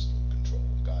absolute control.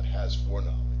 God has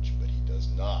foreknowledge, but he does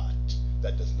not.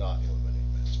 That does not eliminate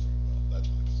man's free will. That's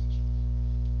my position.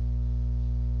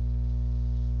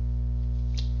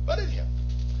 But anyhow,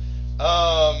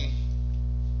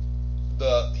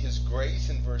 his grace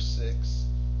in verse 6,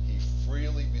 he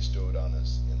freely bestowed on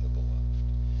us in the beloved.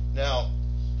 Now,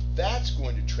 that's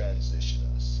going to transition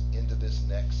us into this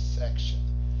next section.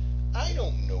 I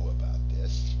don't know about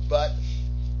this, but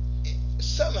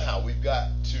somehow we've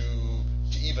got to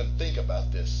even think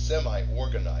about this,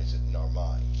 semi-organize it in our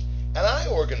mind. And I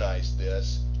organize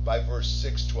this by verse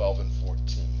 6, 12, and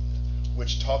 14,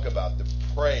 which talk about the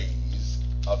praise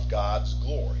of God's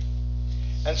glory.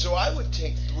 And so I would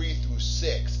take 3 through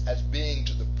 6 as being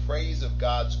to the praise of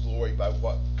God's glory by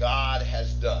what God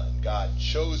has done. God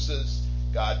chose us,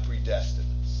 God predestined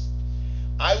us.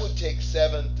 I would take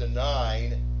 7 to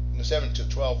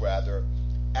 12 rather,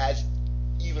 as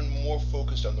even more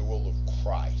focused on the role of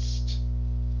Christ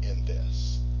in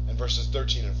this. And verses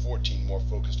 13 and 14 more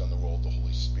focused on the role of the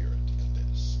Holy Spirit in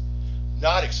this.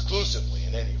 Not exclusively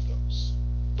in any of those,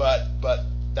 but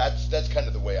that's kind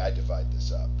of the way I divide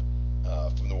this up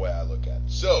from the way I look at it.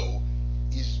 So,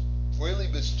 he's freely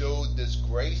bestowed this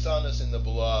grace on us in the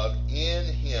beloved. In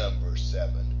him, verse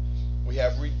 7, we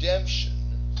have redemption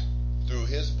through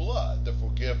his blood, the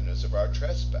forgiveness of our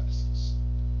trespasses,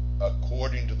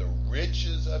 according to the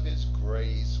riches of his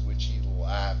grace which he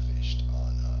lavished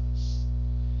on us.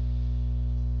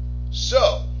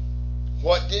 So,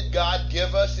 what did God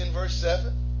give us in verse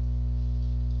 7?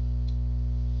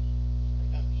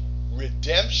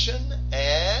 Redemption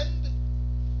and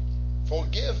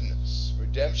forgiveness.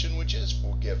 Redemption, which is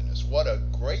forgiveness. What a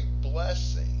great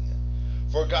blessing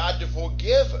for God to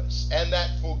forgive us. And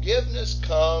that forgiveness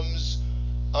comes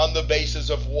on the basis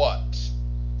of what?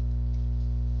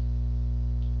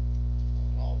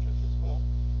 Knowledge of his will.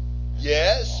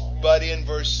 Yes, but in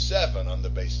verse 7, on the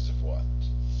basis of what?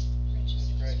 Riches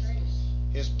of his grace.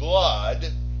 His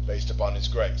blood, based upon his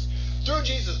grace. Through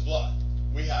Jesus' blood,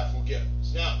 we have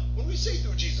forgiveness. Now, when we say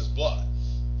through Jesus' blood,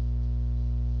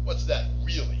 what's that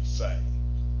really saying?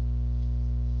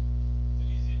 That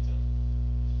he's the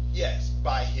atonement. Yes,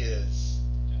 by his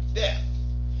death.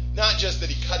 Not just that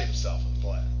he cut himself and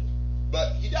bled,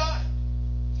 but he died.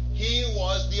 He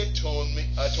was the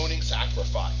atoning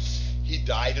sacrifice. He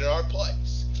died in our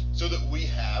place so that we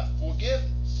have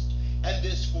forgiveness. And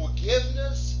this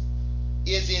forgiveness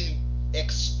is in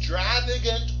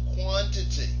extravagant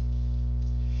quantity.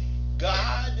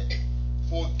 God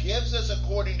forgives us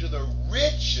according to the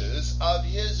riches of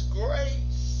his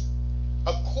grace.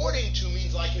 According to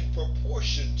means like in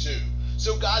proportion to.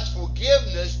 So God's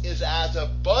forgiveness is as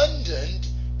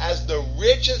abundant as the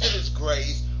riches of his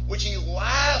grace which he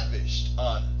lavished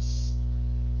on us.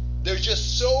 There's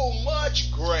just so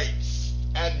much grace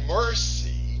and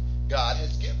mercy God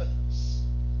has given us.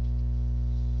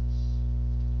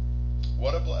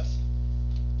 What a blessing.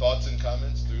 Thoughts and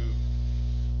comments through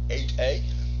 8a?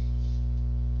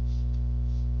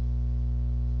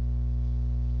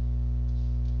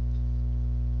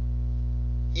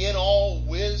 In all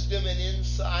wisdom and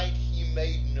insight, he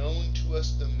made known to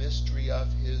us the mystery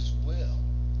of his will.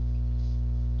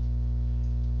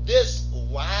 This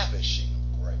lavishing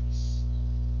of grace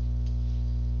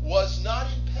was not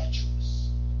impetuous.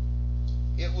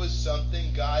 It was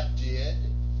something God did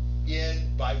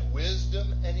by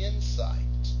wisdom and insight.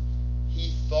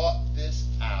 He thought this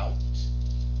out.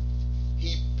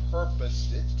 He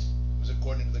purposed it. It was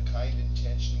according to the kind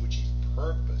intention which he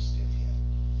purposed in him.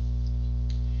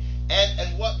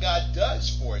 And what God does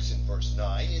for us in verse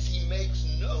 9 is he makes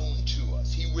known to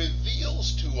us. He reveals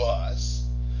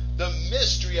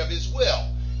mystery of his will.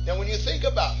 Now, when you think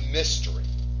about mystery,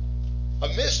 a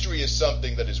mystery is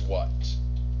something that is what?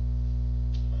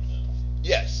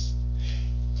 Yes.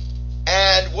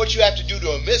 And what you have to do to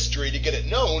a mystery to get it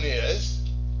known is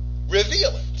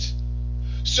reveal it.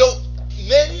 So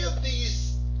many of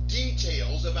these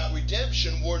details about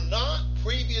redemption were not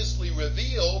previously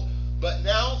revealed, but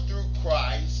now through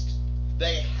Christ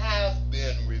they have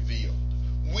been revealed.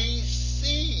 We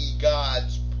see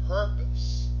God's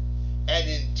purpose and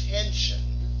intention,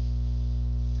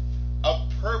 a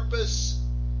purpose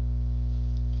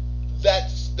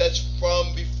that's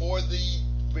from before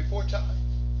time.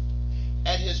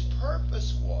 And his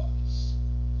purpose was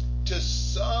to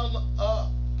sum up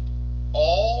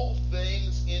all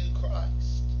things in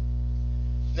Christ.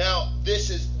 Now,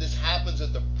 this happens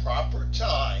at the proper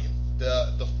time,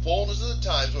 the fullness of the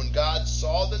times, when God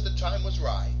saw that the time was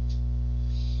right.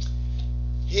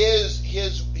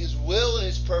 His will and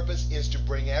his purpose is to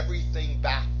bring everything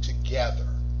back together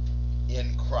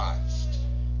in Christ.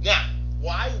 Now,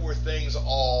 why were things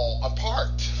all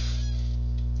apart?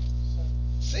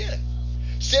 Sin.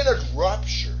 Sin had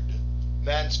ruptured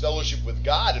man's fellowship with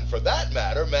God, and for that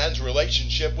matter, man's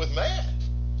relationship with man.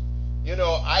 You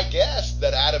know, I guess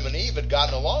that Adam and Eve had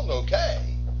gotten along okay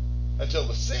until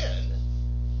the sin.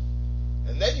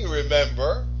 And then you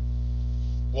remember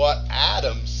what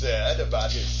Adam said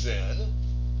about his sin.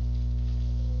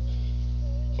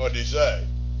 What did he say?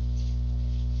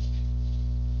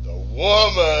 The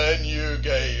woman you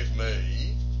gave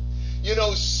me. You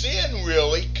know, sin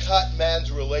really cut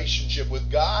man's relationship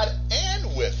with God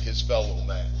and with his fellow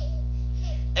man.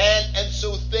 And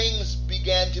so things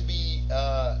began to be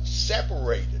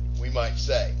separated, we might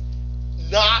say.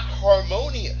 Not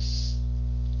harmonious.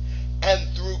 And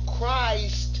through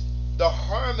Christ, the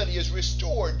harmony is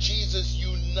restored. Jesus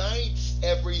unites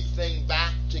everything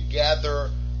back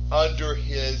together under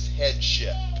his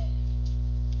headship.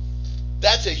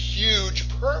 That's a huge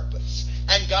purpose.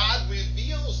 And God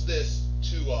reveals this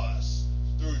to us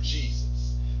through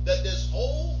Jesus. That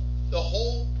the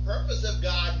whole purpose of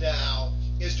God now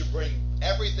is to bring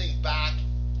everything back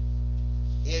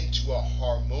into a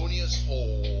harmonious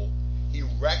whole. He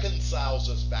reconciles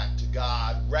us back to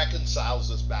God,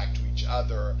 reconciles us back to each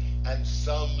other, and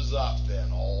sums up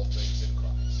then all things in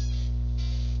Christ.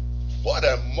 What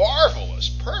a marvelous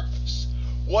purpose.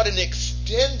 What an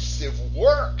extensive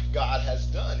work God has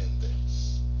done in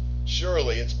this.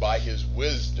 Surely it's by his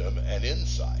wisdom and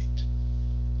insight.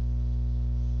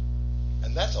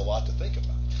 And that's a lot to think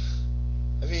about.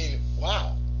 I mean,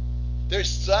 wow.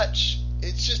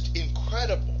 It's just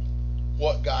incredible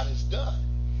what God has done.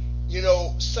 You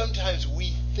know, sometimes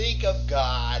we think of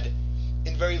God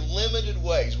in very limited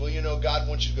ways. Well, you know, God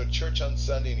wants you to go to church on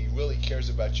Sunday, and he really cares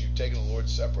about you taking the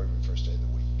Lord's Supper every first day of the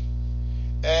week.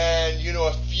 And, you know,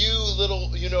 a few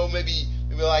little, you know, maybe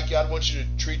like God wants you to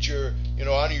treat your, you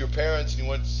know, honor your parents, and he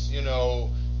wants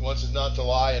us not to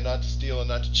lie and not to steal and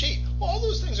not to cheat. Well, all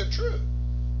those things are true.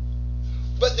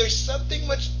 But there's something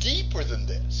much deeper than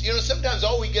this. You know, sometimes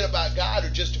all we get about God are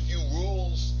just a few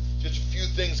rules, just a few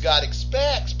things God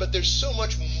expects, but there's so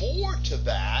much more to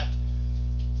that.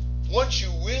 Once you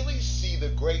really see the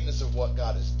greatness of what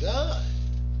God has done,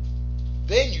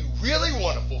 then you really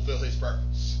want to fulfill his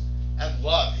purpose and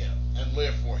love him and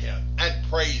live for him and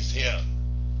praise him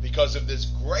because of this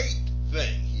great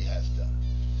thing he has done.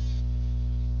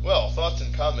 Well, thoughts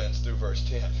and comments through verse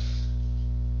 10.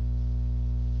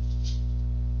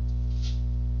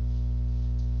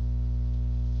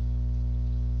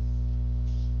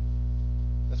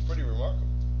 That's pretty remarkable.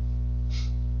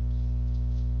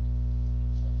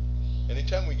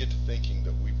 Anytime we get to thinking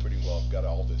that we pretty well have got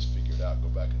all this figured out, go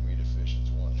back and read Ephesians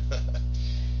 1.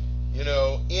 You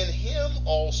know, in him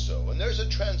also, and there's a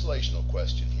translational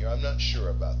question here, I'm not sure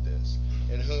about this.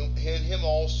 In him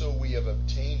also we have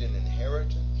obtained an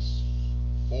inheritance,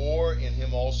 or in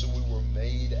him also we were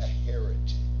made a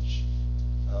heritage.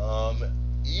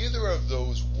 Either of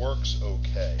those works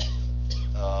okay.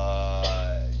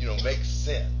 Makes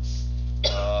sense.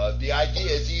 The idea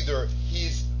is either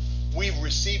we've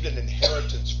received an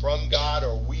inheritance from God,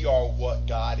 or we are what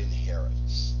God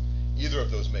inherits. Either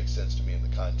of those makes sense to me in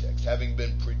the context. Having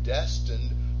been predestined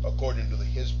according to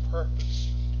his purpose,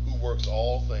 who works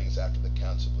all things after the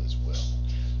counsel of his will.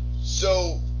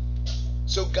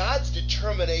 So God's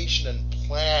determination and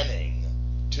planning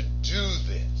to do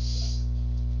this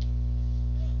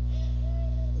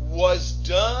was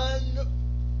done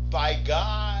by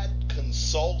God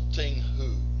consulting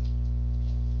who?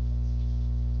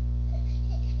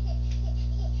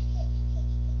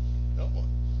 No one.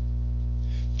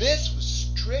 This was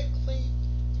strictly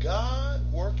God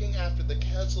working after the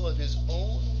counsel of his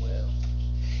own will.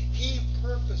 He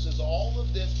purposes all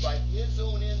of this by his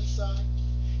own insight,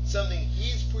 something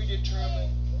he's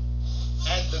predetermined.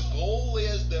 And the goal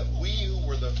is that we who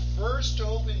were the first to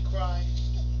hope in Christ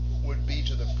would be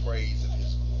to the praise of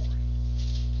his glory.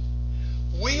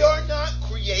 We are not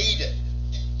created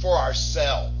for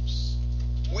ourselves.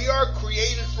 We are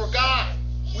created for God.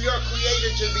 We are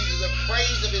created to be to the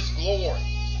praise of his glory.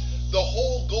 The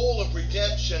whole goal of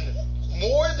redemption,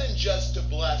 more than just to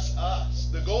bless us,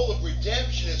 the goal of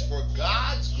redemption is for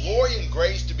God's glory and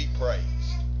grace to be praised.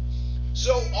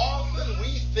 So often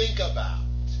we think about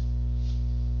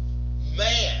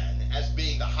man as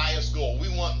being the highest goal. We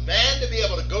want man to be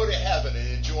able to go to heaven and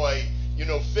enjoy,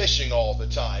 fishing all the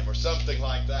time or something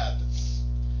like that. That's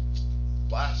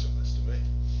blasphemous to me.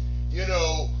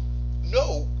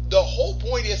 No, the whole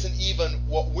point isn't even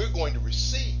what we're going to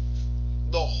receive.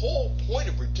 The whole point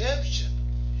of redemption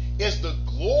is the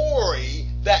glory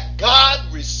that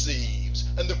God receives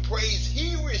and the praise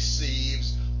he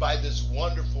receives by this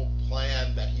wonderful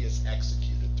plan that he has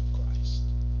executed through Christ.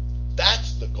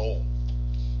 That's the goal.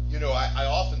 I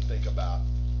often think about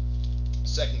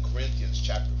 2 Corinthians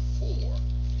chapter 4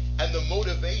 and the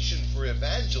motivation for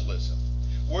evangelism,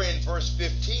 where in verse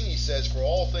 15 he says, "For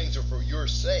all things are for your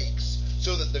sakes,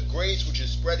 so that the grace which is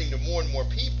spreading to more and more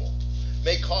people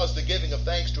may cause the giving of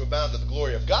thanks to abound to the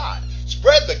glory of God."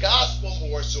 Spread the gospel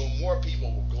more so more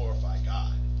people will glorify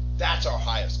God. That's our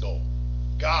highest goal.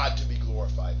 God to be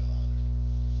glorified and honored.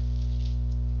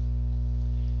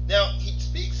 Now, he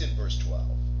speaks in verse 12.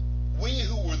 We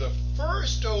who were the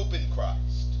first to hope in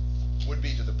Christ would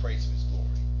be to the praise of his glory.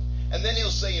 And then he'll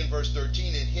say in verse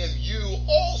 13, "In him you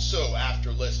also,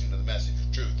 after listening to the message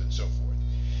of truth," and so forth.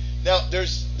 Now,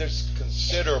 there's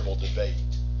considerable debate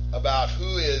about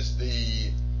who is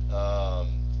the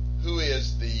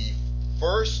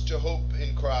first to hope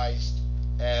in Christ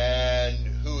and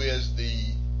who is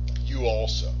the you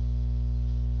also.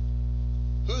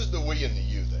 Who's the we and the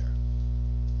you there?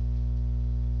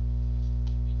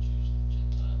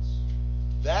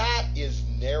 That is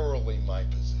narrowly my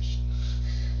position.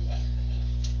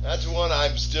 That's one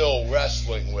I'm still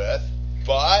wrestling with,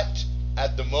 but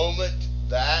at the moment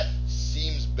that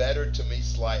seems better to me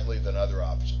slightly than other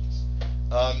options.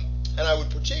 And I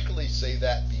would particularly say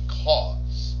that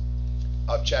because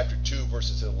of chapter 2,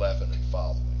 verses 11 and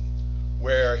following,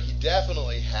 where he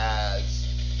definitely has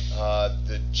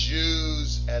the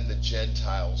Jews and the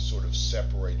Gentiles sort of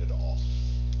separated off.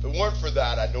 If it weren't for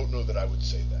that, I don't know that I would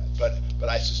say that. But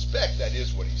I suspect that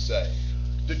is what he's saying.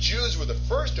 The Jews were the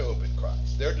first to hope in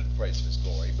Christ. They're to the praise of his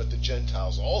glory. But the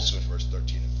Gentiles also in verse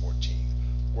 13 and 14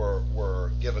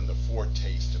 were given the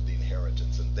foretaste of the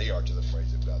inheritance, and they are to the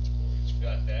praise of God's glory.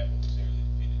 Got that one was nearly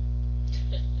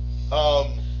defeated.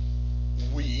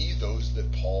 We, those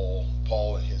that Paul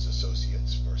and his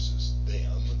associates versus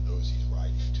them, those he's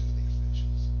writing to, the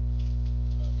Ephesians.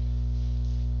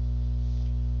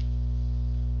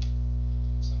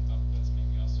 Some thought that's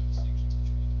maybe also a distinction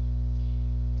between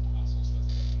apostles, those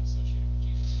that have been associated with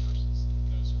Jesus, versus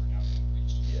those who are now being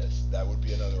preached to. Yes, that would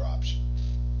be another option.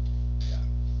 Yeah.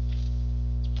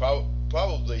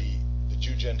 Probably the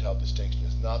Jew-Gentile distinction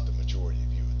is not the majority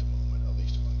view at the moment, at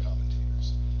least among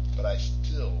commentators. But I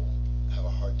still have a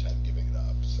hard time giving it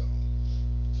up, so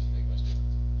Doesn't make much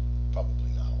difference.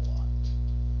 probably not a lot.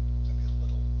 Maybe a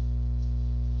little.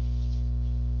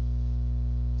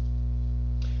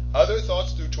 Other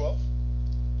thoughts through 12?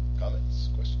 Comments?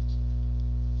 Questions?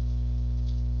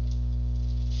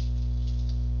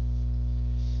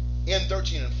 In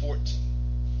 13 and 14,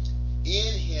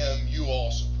 in him you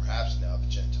also, perhaps now the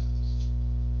Gentiles,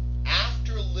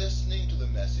 after listening to the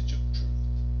message of truth,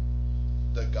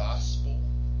 the gospel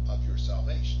of your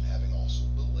salvation, having also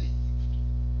believed.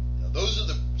 Now, those are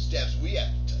the steps we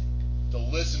have to take, to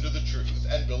listen to the truth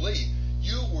and believe.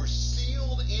 You were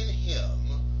sealed in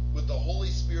him with the Holy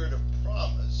Spirit of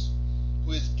promise,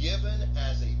 who is given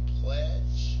as a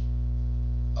pledge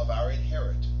of our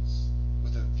inheritance,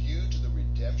 with a view to the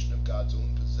redemption of God's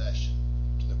own possession,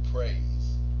 to the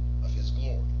praise of his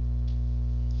glory.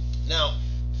 Now,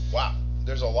 wow,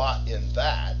 there's a lot in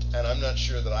that, and I'm not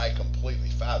sure that I completely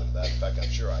fathom that. In fact, I'm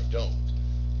sure I don't.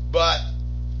 But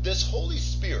this Holy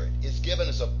Spirit is given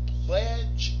as a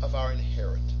pledge of our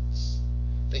inheritance.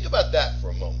 Think about that for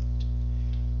a moment.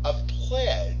 A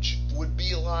pledge would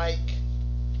be like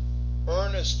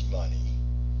earnest money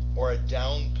or a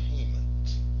down payment.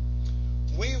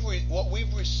 What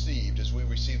we've received as we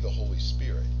receive the Holy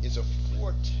Spirit is a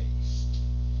foretaste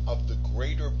of the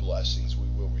greater blessings we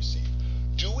will receive.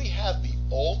 Do we have the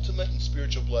ultimate in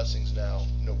spiritual blessings now?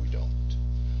 No, we don't.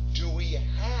 Do we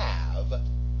have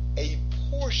a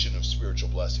portion of spiritual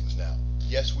blessings now?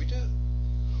 Yes, we do.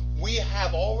 We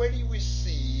have already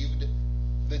received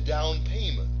the down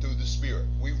payment through the Spirit.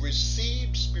 We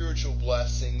received spiritual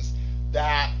blessings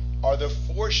that are the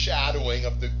foreshadowing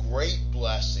of the great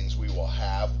blessings we will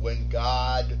have when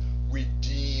God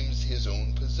redeems his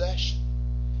own possession.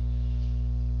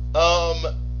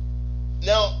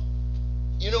 Now,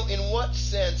 in what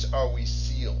sense are we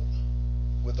sealed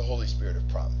with the Holy Spirit of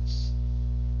promise?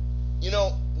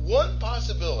 One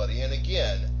possibility, and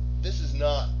again, this is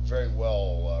not very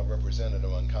well represented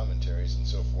among commentaries and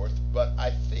so forth, but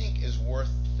I think is worth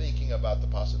thinking about the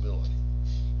possibility.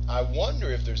 I wonder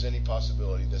if there's any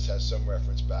possibility this has some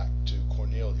reference back to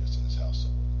Cornelius and his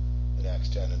household in Acts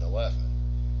 10 and 11.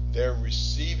 They're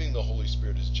receiving the Holy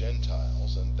Spirit as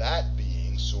Gentiles, and that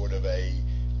being sort of a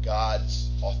God's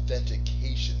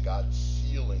authentication, God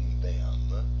sealing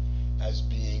them as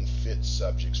being fit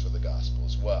subjects for the gospel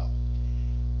as well.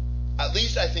 At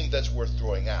least I think that's worth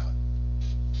throwing out.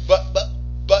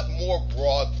 But more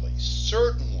broadly,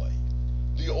 certainly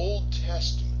the Old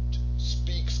Testament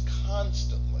speaks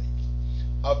constantly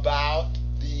about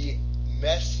the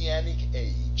Messianic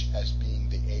age as being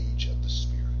the age of the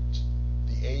Spirit,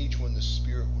 the age when the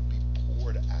Spirit would be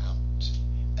poured out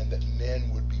and that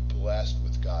men would be blessed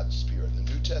with God's Spirit. The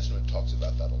New Testament talks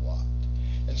about that a lot.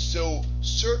 And so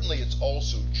certainly it's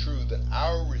also true that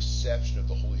our reception of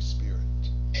the Holy Spirit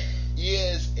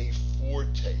is a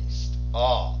foretaste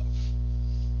of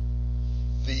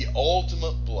the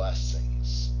ultimate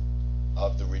blessings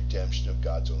of the redemption of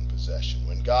God's own possession.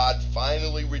 When God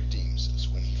finally redeems us,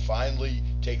 when he finally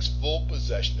takes full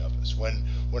possession of us,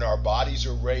 when our bodies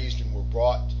are raised and we're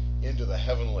brought into the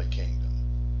heavenly kingdom,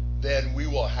 then we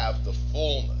will have the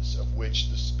fullness of which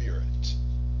the Spirit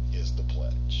is the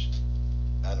pledge.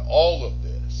 And all of it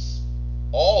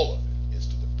is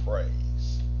to the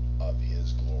praise of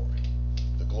his glory.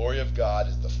 The glory of God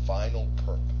is the final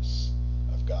purpose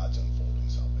of God's unfolding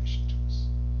salvation to us.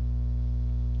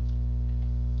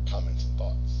 Comments and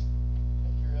thoughts?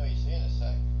 If you're really seeing this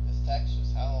text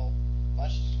is how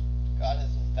much God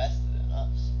has invested in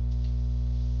us.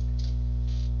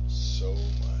 So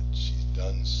much. He's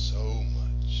done so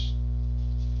much.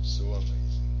 So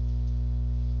amazing.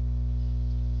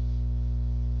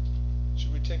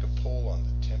 Should we take a poll on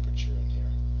the temperature in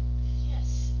here?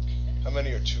 Yes. How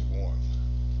many are too warm?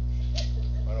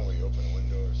 Why don't we open a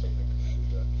window or something? Can we do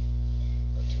that?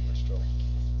 Not too much trouble.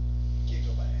 Can't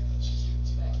go by hand though. She's getting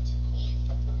too hot, too cold.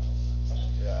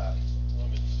 Yeah.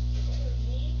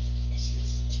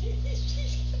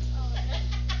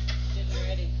 Getting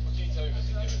ready. What can you tell me about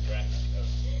the demographic of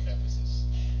Ephesus?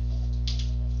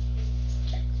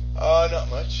 Not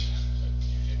much.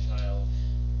 Your Gentile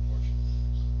portion?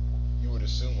 You would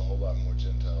assume a whole lot more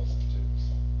Gentiles than Jews.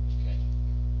 Okay.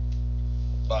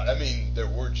 But I mean, there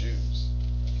were Jews,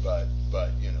 but I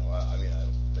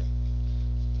don't think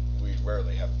we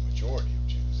rarely have a majority of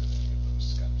Jews in any of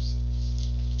those kind of cities.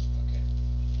 Okay.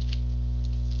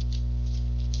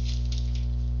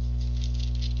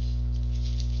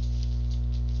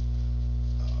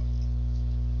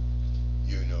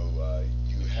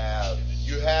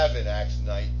 You have in Acts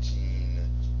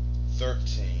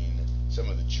 19:13 some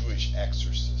of the Jewish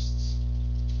exorcists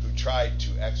who tried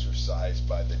to exorcise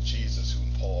by the Jesus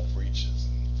whom Paul preaches,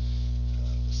 and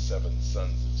the 7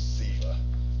 sons of Sceva,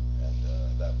 and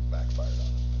that backfired on them.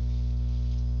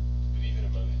 But even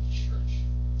among the church,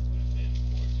 would have been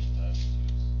more Gentiles than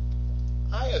Jews.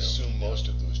 I assume most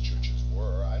of those churches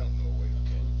were. I don't know a way to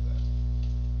prove that,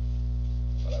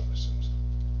 but I would assume so.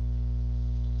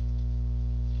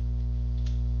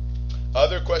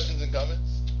 Other questions and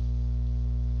comments?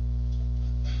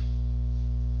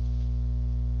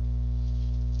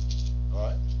 All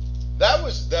right.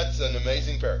 That's an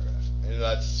amazing paragraph. And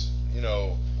that's, you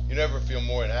never feel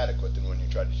more inadequate than when you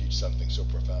try to teach something so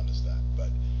profound as that.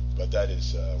 But that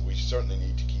is, we certainly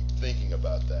need to keep thinking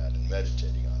about that and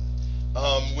meditating on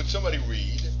it. Would somebody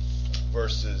read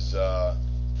verses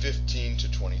 15 to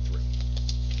 23?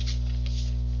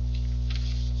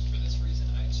 For this reason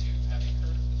I too, having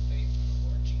heard of the faith of the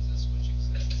Lord Jesus which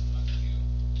exists among you,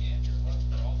 and your love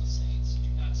for all the saints, do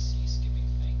not cease giving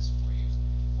thanks for you,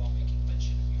 while making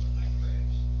mention of you in my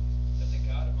prayers, that the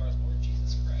God of our Lord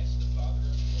Jesus Christ, the Father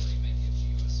of glory, may give to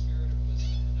you a spirit of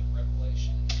wisdom and of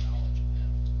revelation and knowledge of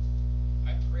him.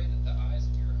 I pray that the eyes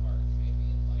of your heart may be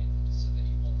enlightened, so that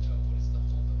you will know what is the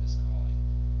hope of his calling,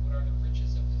 what are the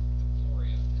riches of the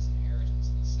glory of his inheritance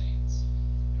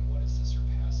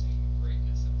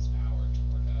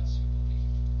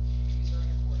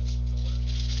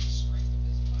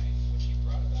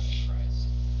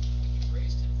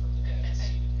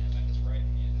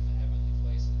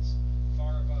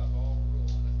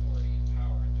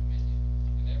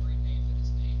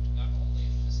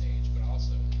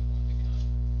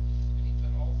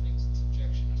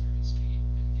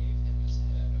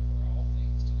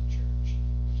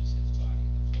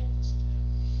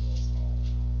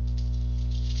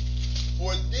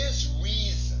this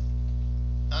reason,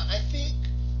 I think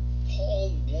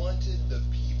Paul wanted the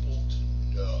people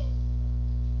to know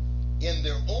in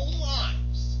their own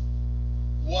lives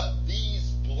what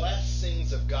these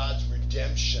blessings of God's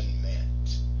redemption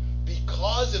meant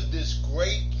because of this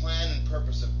great plan and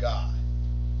purpose of God.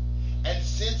 And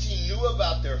since he knew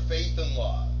about their faith and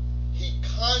love, he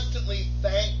constantly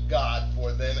thanked God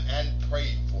for them and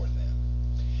prayed for them.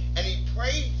 And he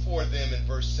prayed for them in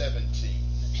verse 17,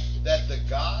 that the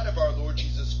God of our Lord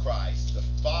Jesus Christ, the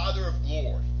Father of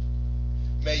glory,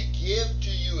 may give to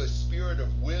you a spirit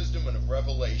of wisdom and of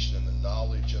revelation in the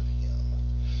knowledge of him.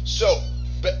 So,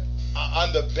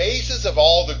 on the basis of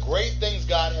all the great things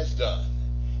God has done,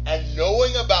 and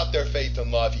knowing about their faith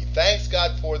and love, he thanks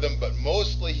God for them, but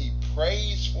mostly he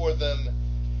prays for them,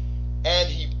 and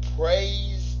he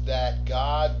prays that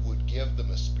God would give them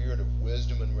a spirit of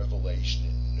wisdom and revelation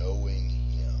in knowing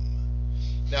him.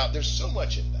 Now, there's so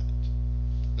much in that.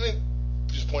 Let me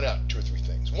just point out 2 or 3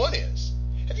 things. One is,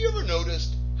 have you ever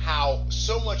noticed how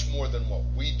so much more than what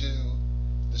we do,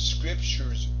 the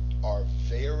scriptures are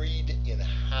varied in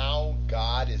how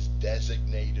God is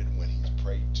designated when he's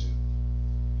prayed to?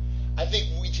 I think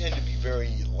we tend to be very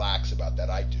lax about that.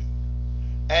 I do.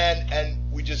 And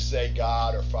we just say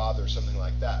God or Father or something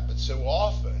like that. But so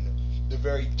often, the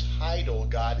very title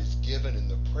God is given in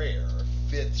the prayer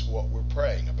fits what we're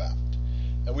praying about.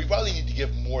 And we probably need to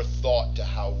give more thought to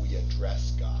how we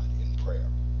address God in prayer.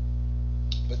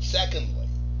 But secondly,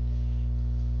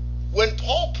 when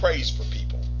Paul prays for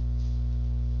people,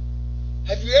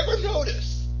 have you ever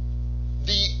noticed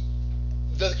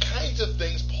the kinds of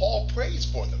things Paul prays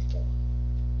for them for?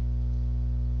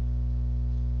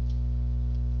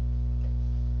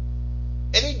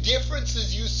 Any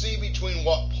differences you see between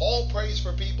what Paul prays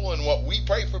for people and what we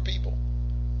pray for people?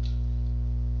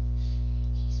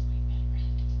 He's way better at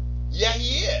it. Yeah,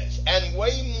 he is. And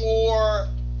way more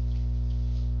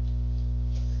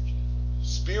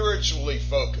spiritually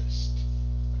focused.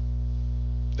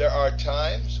 There are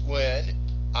times when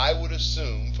I would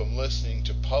assume from listening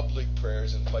to public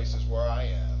prayers in places where I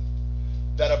am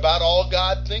that about all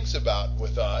God thinks about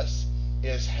with us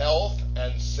is health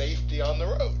and safety on the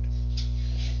road.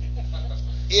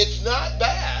 It's not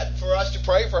bad for us to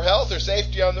pray for health or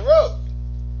safety on the road,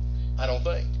 I don't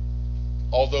think.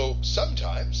 Although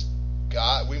sometimes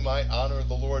we might honor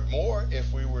the Lord more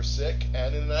if we were sick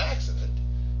and in an accident.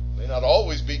 It may not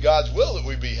always be God's will that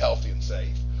we be healthy and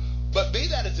safe. But be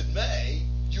that as it may,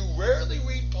 you rarely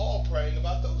read Paul praying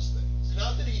about those things.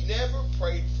 Not that he never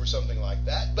prayed for something like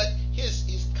that, but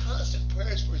his constant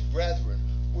prayers for his brethren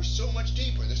were so much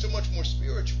deeper. They're so much more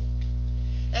spiritual.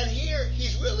 And here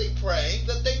he's really praying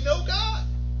that they know God.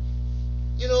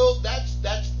 You know, that's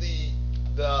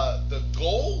the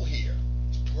goal here.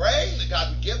 Praying that God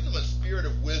would give them a spirit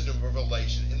of wisdom and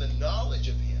revelation in the knowledge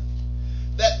of him.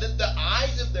 That the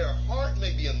eyes of their heart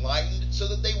may be enlightened so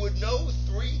that they would know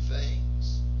 3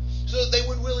 things. So that they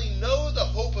would really know the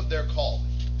hope of their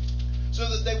calling. So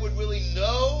that they would really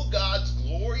know God's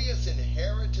glorious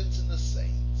inheritance in the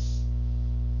saints.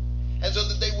 And so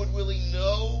that they would really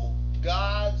know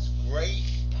God's great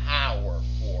power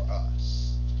for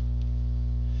us.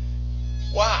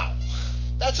 Wow,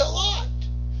 that's a lot.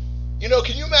 You know,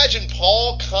 can you imagine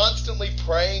Paul constantly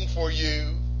praying for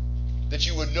you that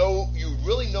you would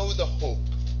really know the hope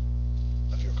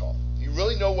of your call. You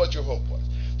really know what your hope was.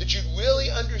 That you'd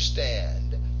really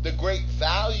understand the great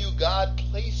value God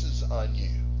places on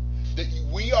you. That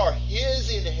we are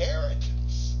his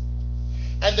inheritance.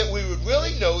 And that we would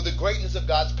really know the greatness of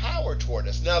God's power toward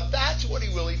us. Now that's what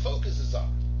he really focuses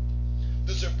on.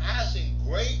 The surpassing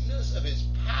greatness of his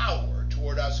power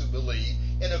toward us who believe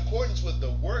in accordance with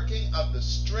the working of the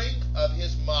strength of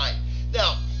his might.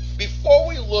 Now, before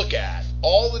we look at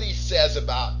all that he says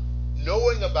about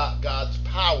knowing about God's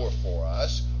power for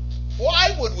us,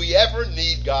 why would we ever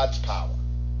need God's power?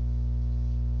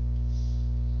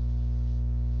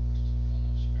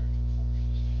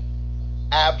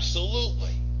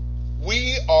 Absolutely.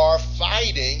 We are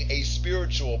fighting a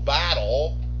spiritual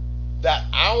battle that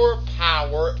our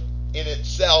power in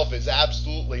itself is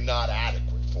absolutely not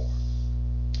adequate for.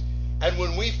 And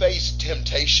when we face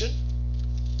temptation,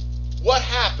 what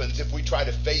happens if we try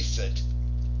to face it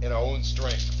in our own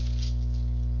strength?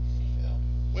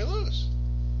 We lose.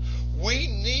 We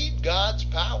need God's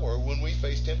power when we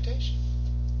face temptation.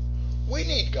 We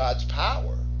need God's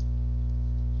power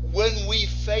when we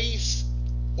face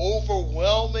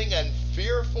overwhelming and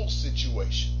fearful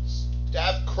situations, to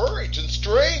have courage and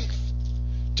strength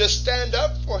to stand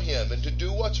up for him and to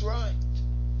do what's right.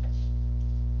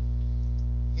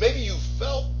 Maybe you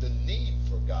felt the need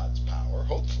for God's power.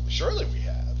 Hopefully, surely we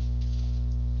have.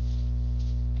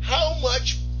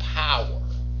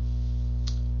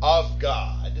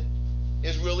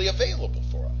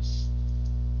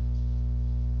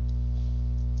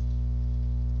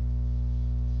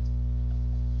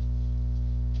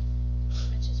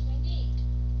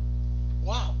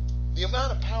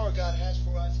 amount of power God has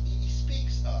for us, he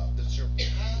speaks of the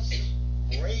surpassing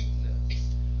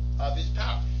greatness of his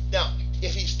power. Now,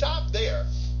 if he stopped there,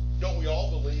 don't we all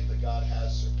believe that God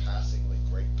has surpassingly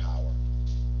great power?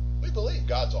 We believe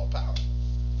God's all power.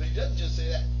 But he doesn't just say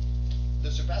that.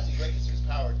 The surpassing greatness of his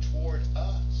power toward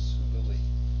us who believe.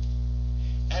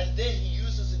 And then he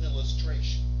uses an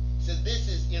illustration. He says this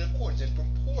is in accordance, in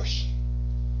proportion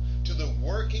to the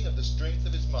working of the strength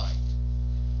of his might.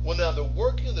 Well, now, the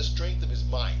working of the strength of his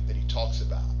might that he talks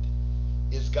about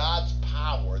is God's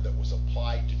power that was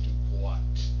applied to do what?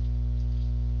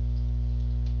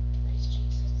 Praise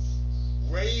Jesus.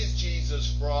 Raise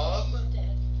Jesus from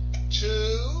Dead.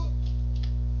 to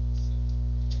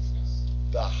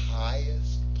the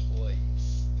highest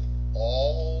place in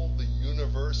all the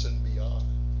universe and beyond.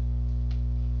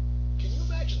 Can you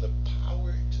imagine the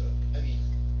power it took? I mean,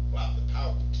 wow, the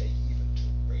power it would take even to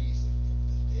raise him from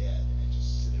the dead and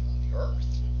just sit him on the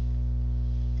earth.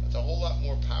 That's a whole lot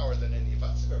more power than any of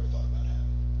us have ever thought about having.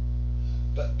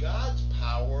 But God's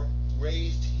power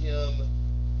raised him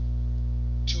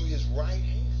to his right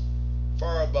hand,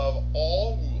 far above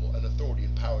all rule and authority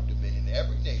and power and dominion,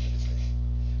 every name in his name.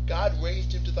 God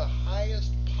raised him to the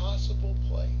highest possible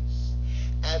place.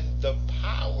 And the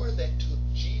power that took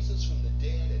Jesus from the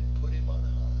dead and put him on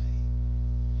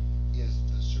high is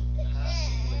the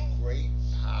surpassingly great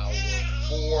power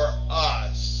for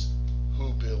us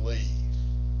who believe.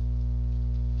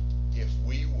 If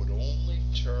we would only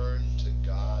turn to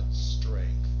God's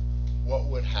strength, what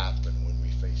would happen when we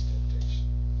face temptation?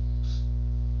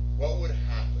 What would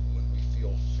happen when we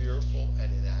feel fearful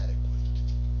and inadequate?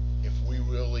 If we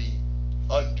really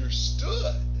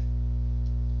understood,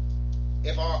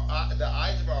 if the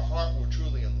eyes of our heart were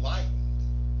truly enlightened,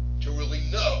 to really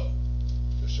know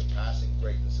the surpassing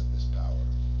greatness of this power,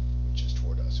 which is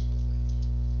toward us who believe.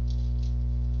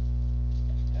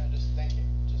 Yeah, just thinking,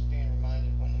 just being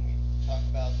reminded when we talk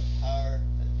about the power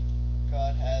that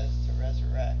God has to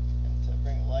resurrect and to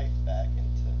bring life back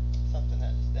into something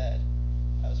that is dead.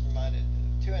 I was reminded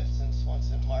of two instances,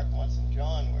 once in Mark, once in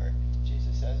John, where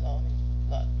Jesus says, "Oh,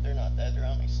 they're not dead; they're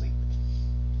only sleeping."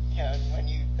 And when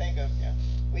you think of,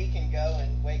 we can go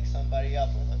and wake somebody up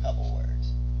with a couple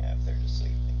words, if they're just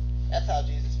sleeping. That's how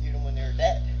Jesus viewed them when they were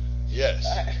dead. Yes.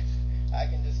 I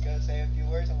can just go say a few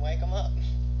words and wake them up.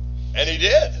 And he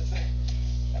did. It's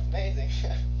amazing.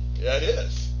 Yeah, it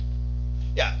is.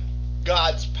 Yeah,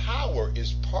 God's power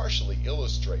is partially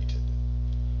illustrated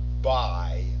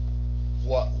by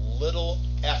what little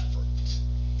effort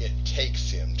it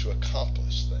takes him to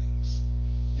accomplish things.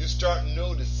 You start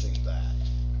noticing that.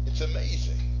 It's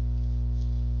amazing.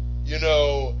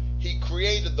 He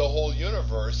created the whole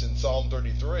universe in Psalm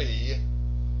 33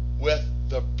 with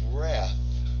the breath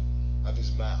of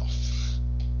his mouth.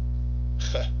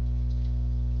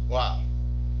 Wow.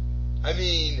 I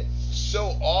mean,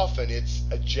 so often it's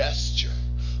a gesture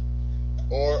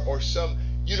or some,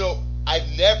 I've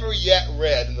never yet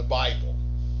read in the Bible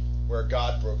where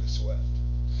God broke a sweat.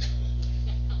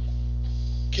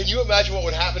 Can you imagine what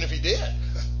would happen if he did?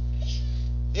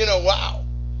 Wow.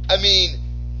 I mean,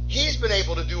 he's been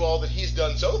able to do all that he's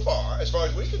done so far as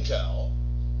we can tell,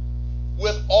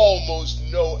 with almost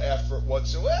no effort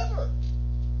whatsoever.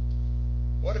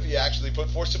 What if he actually put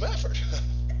forth some effort?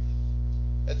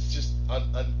 That's just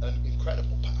an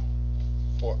incredible power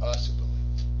for us who believe.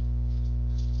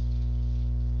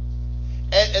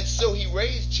 And so he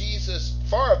raised Jesus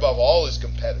far above all his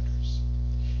competitors.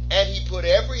 And he put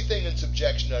everything in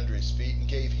subjection under his feet and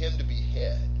gave him to be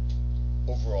head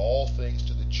over all things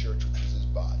to the church, which is his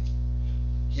body.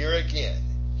 Here again,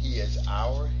 he is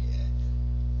our head.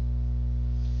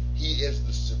 He is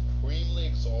the supremely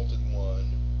exalted one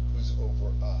who's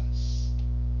over us.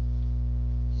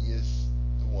 He is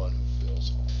the one who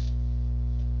fills all.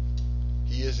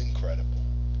 He is incredible,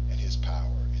 and his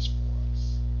power is for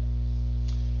us.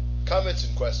 Comments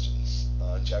and questions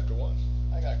on chapter 1?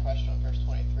 I got a question on verse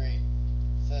 23. It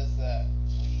says that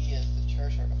we as the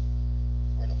church are the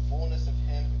fullness of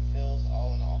him who fills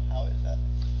all in all. How is that?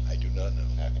 I do not know.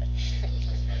 Okay.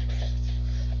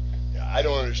 Yeah, I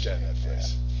don't understand that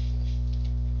phrase.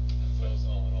 Fills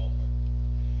all in all.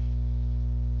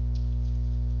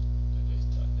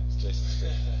 Jason.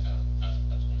 I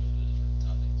just wanted to do different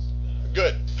topics.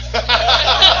 Good.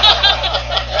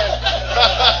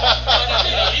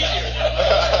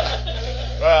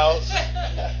 Well,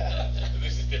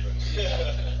 This is different.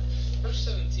 Verse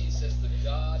 17 says, "The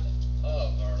God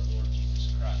of our Lord Jesus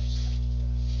Christ."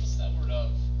 What's that word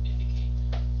 "of" indicate?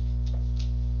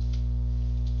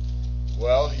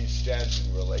 well, he stands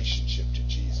in relationship to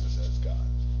Jesus as God.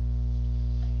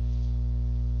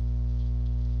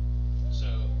 So,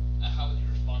 how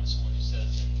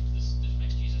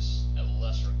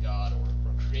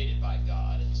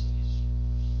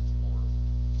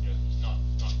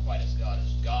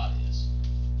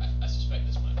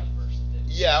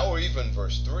Yeah, or even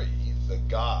verse 3, the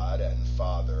God and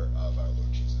Father of our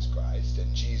Lord Jesus Christ,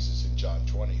 and Jesus in John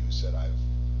 20, who said, I've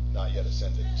not yet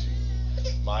ascended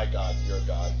to my God and your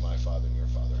God, my Father and your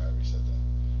Father, however he said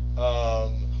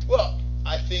that. Well,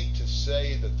 I think to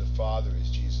say that the Father is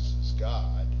Jesus'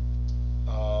 God,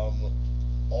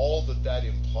 all that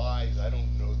implies, I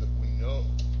don't know that we know.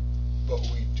 But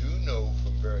we do know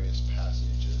from various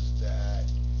passages that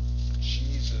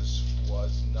Jesus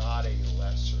was not a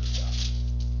lesser God.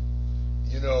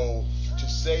 You know, to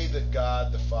say that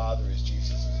God the Father is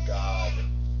Jesus' God,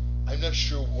 I'm not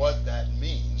sure what that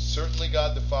means. Certainly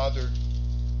God the Father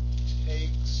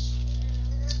takes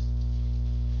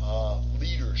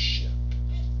leadership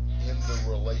in the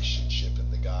relationship in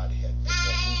the Godhead, from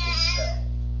what we can tell.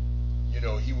 You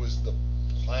know, he was the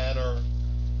planner,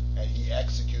 and he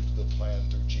executed the plan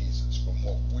through Jesus, from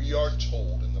what we are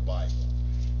told in the Bible.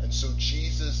 And so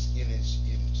Jesus,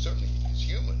 certainly in his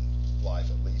human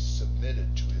life at least,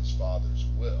 submitted to his Father's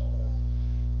will.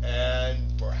 And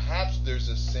perhaps there's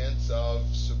a sense of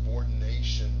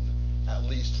subordination, at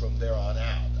least from there on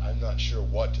out. I'm not sure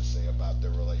what to say about their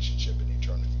relationship in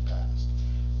eternity past.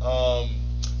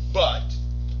 But,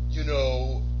 you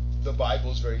know, the Bible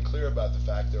is very clear about the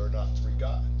fact there are not three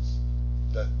gods.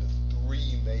 That the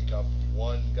three make up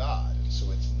one God. And so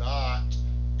it's not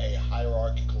a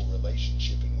hierarchical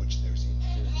relationship in which there's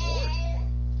inferiority,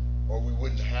 or we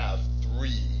wouldn't have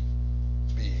three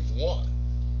being one.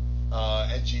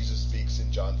 And Jesus speaks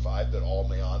in John 5 that all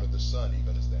may honor the Son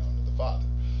even as they honor the Father.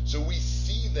 So we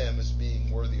see them as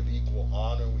being worthy of equal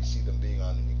honor. We see them being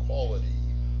on an equality,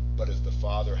 but as the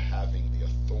Father having the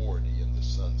authority and the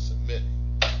Son submitting.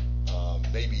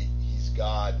 Maybe he's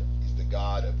the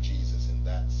God of Jesus in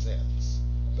that sense,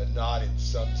 but not in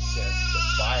some sense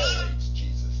that violates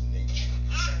Jesus' nature.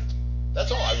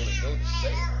 That's all I really know to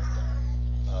say about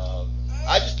that.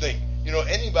 I just think, you know,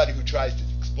 anybody who tries to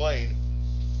explain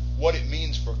what it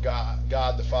means for God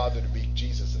the Father to be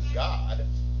Jesus as God,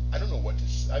 I don't know what to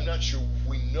say. I'm not sure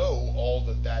we know all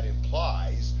that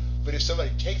implies, but if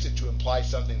somebody takes it to imply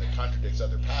something that contradicts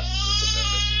other passages, then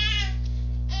they're missing.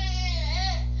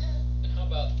 And how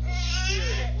about the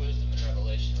spirit of wisdom and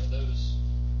revelation? Are those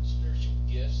spiritual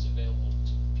gifts available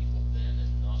to people then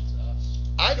and not to us?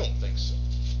 I don't think so.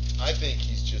 I think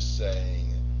he's just saying,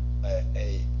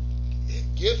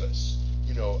 give us,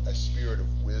 you know, a spirit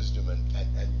of wisdom and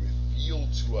reveal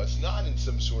to us, not in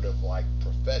some sort of like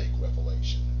prophetic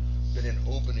revelation, but in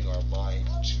opening our mind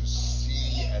to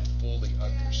see and fully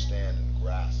understand and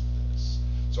grasp this.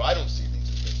 So I don't see these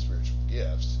as being spiritual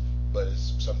gifts, but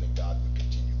as something God would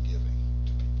continue giving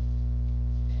to people.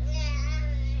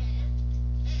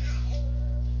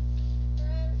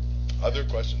 Other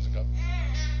questions and comments?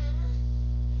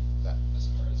 Matt? As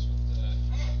far as with the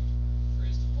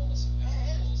phrase the fullness of him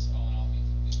fills all in all, I mean,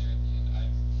 there at the end,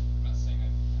 I'm not saying I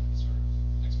have any sort of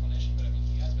explanation, but I mean,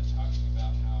 he has been talking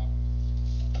about how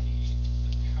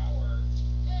the power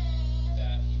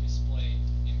that he displayed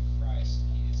in Christ,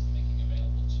 he is making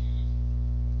available to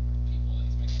people, that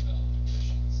he's making available to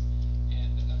Christians.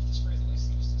 And this phrase at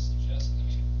least seems to suggest, I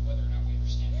mean, whether or not we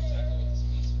understand exactly what this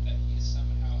means, but that he is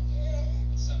somehow,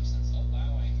 in some sense,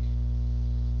 allowing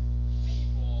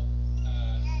people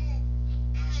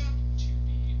to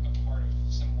be a part of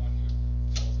someone who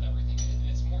fills everything. And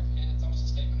it's almost a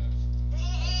statement of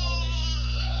elevation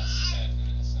for us, that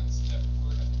in a sense that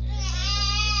we're able to be a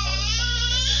part of something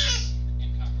that is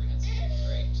incomprehensibly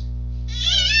great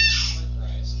through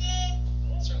Christ.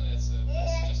 Certainly that's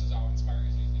just as awe-inspiring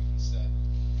as anything he said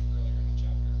earlier in the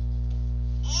chapter.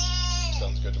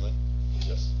 Sounds good to me.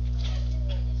 Yes.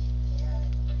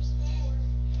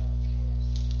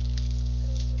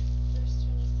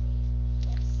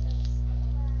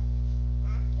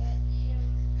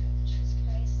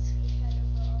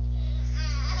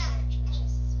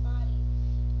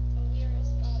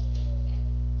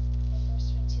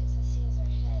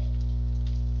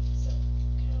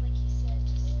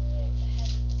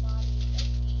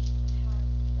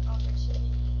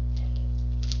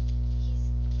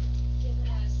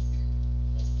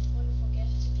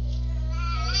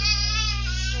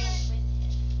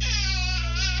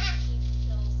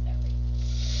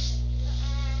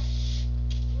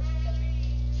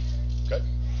 Okay.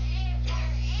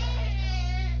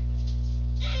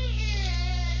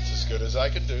 It's as good as I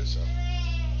can do, so.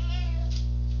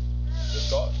 Good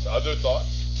thoughts. Other thoughts?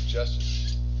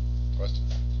 Suggestions?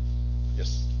 Questions?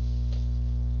 Yes.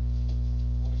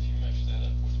 What if you match that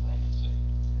up with Romans 8,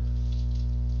 where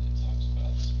it talks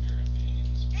about the Spirit being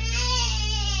in the Spirit, we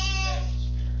have the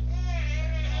Spirit,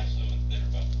 and also there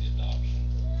about the adoption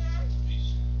to be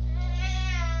so we're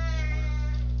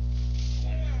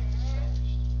joined in with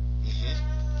Christ.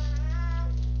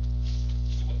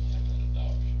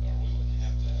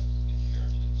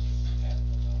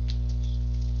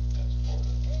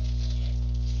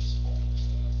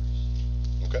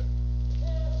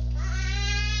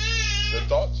 Good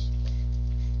thoughts?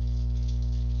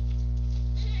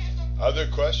 Other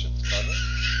questions?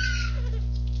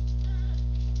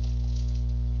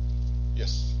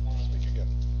 Yes. Speak again.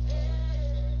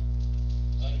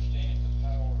 Understanding the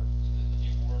power that He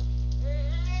worked in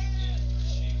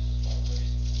Jesus by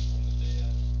raising Him from the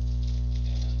dead,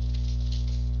 and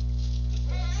the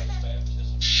fact that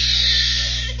baptism is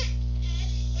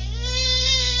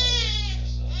by raising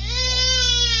us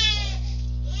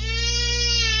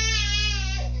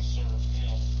up to serve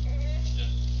Him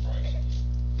just as Christ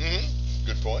did.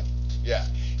 Good point. Yeah.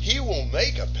 He will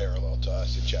make a parallel to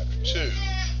us in chapter 2,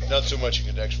 not so much in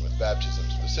connection with baptism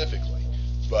specifically,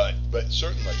 but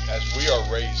certainly as we are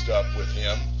raised up with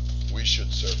Him, we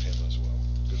should serve Him as well.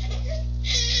 Good point.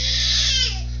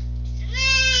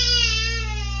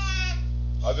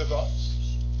 Other thoughts?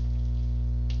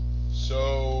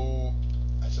 So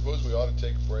I suppose we ought to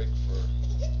take a break for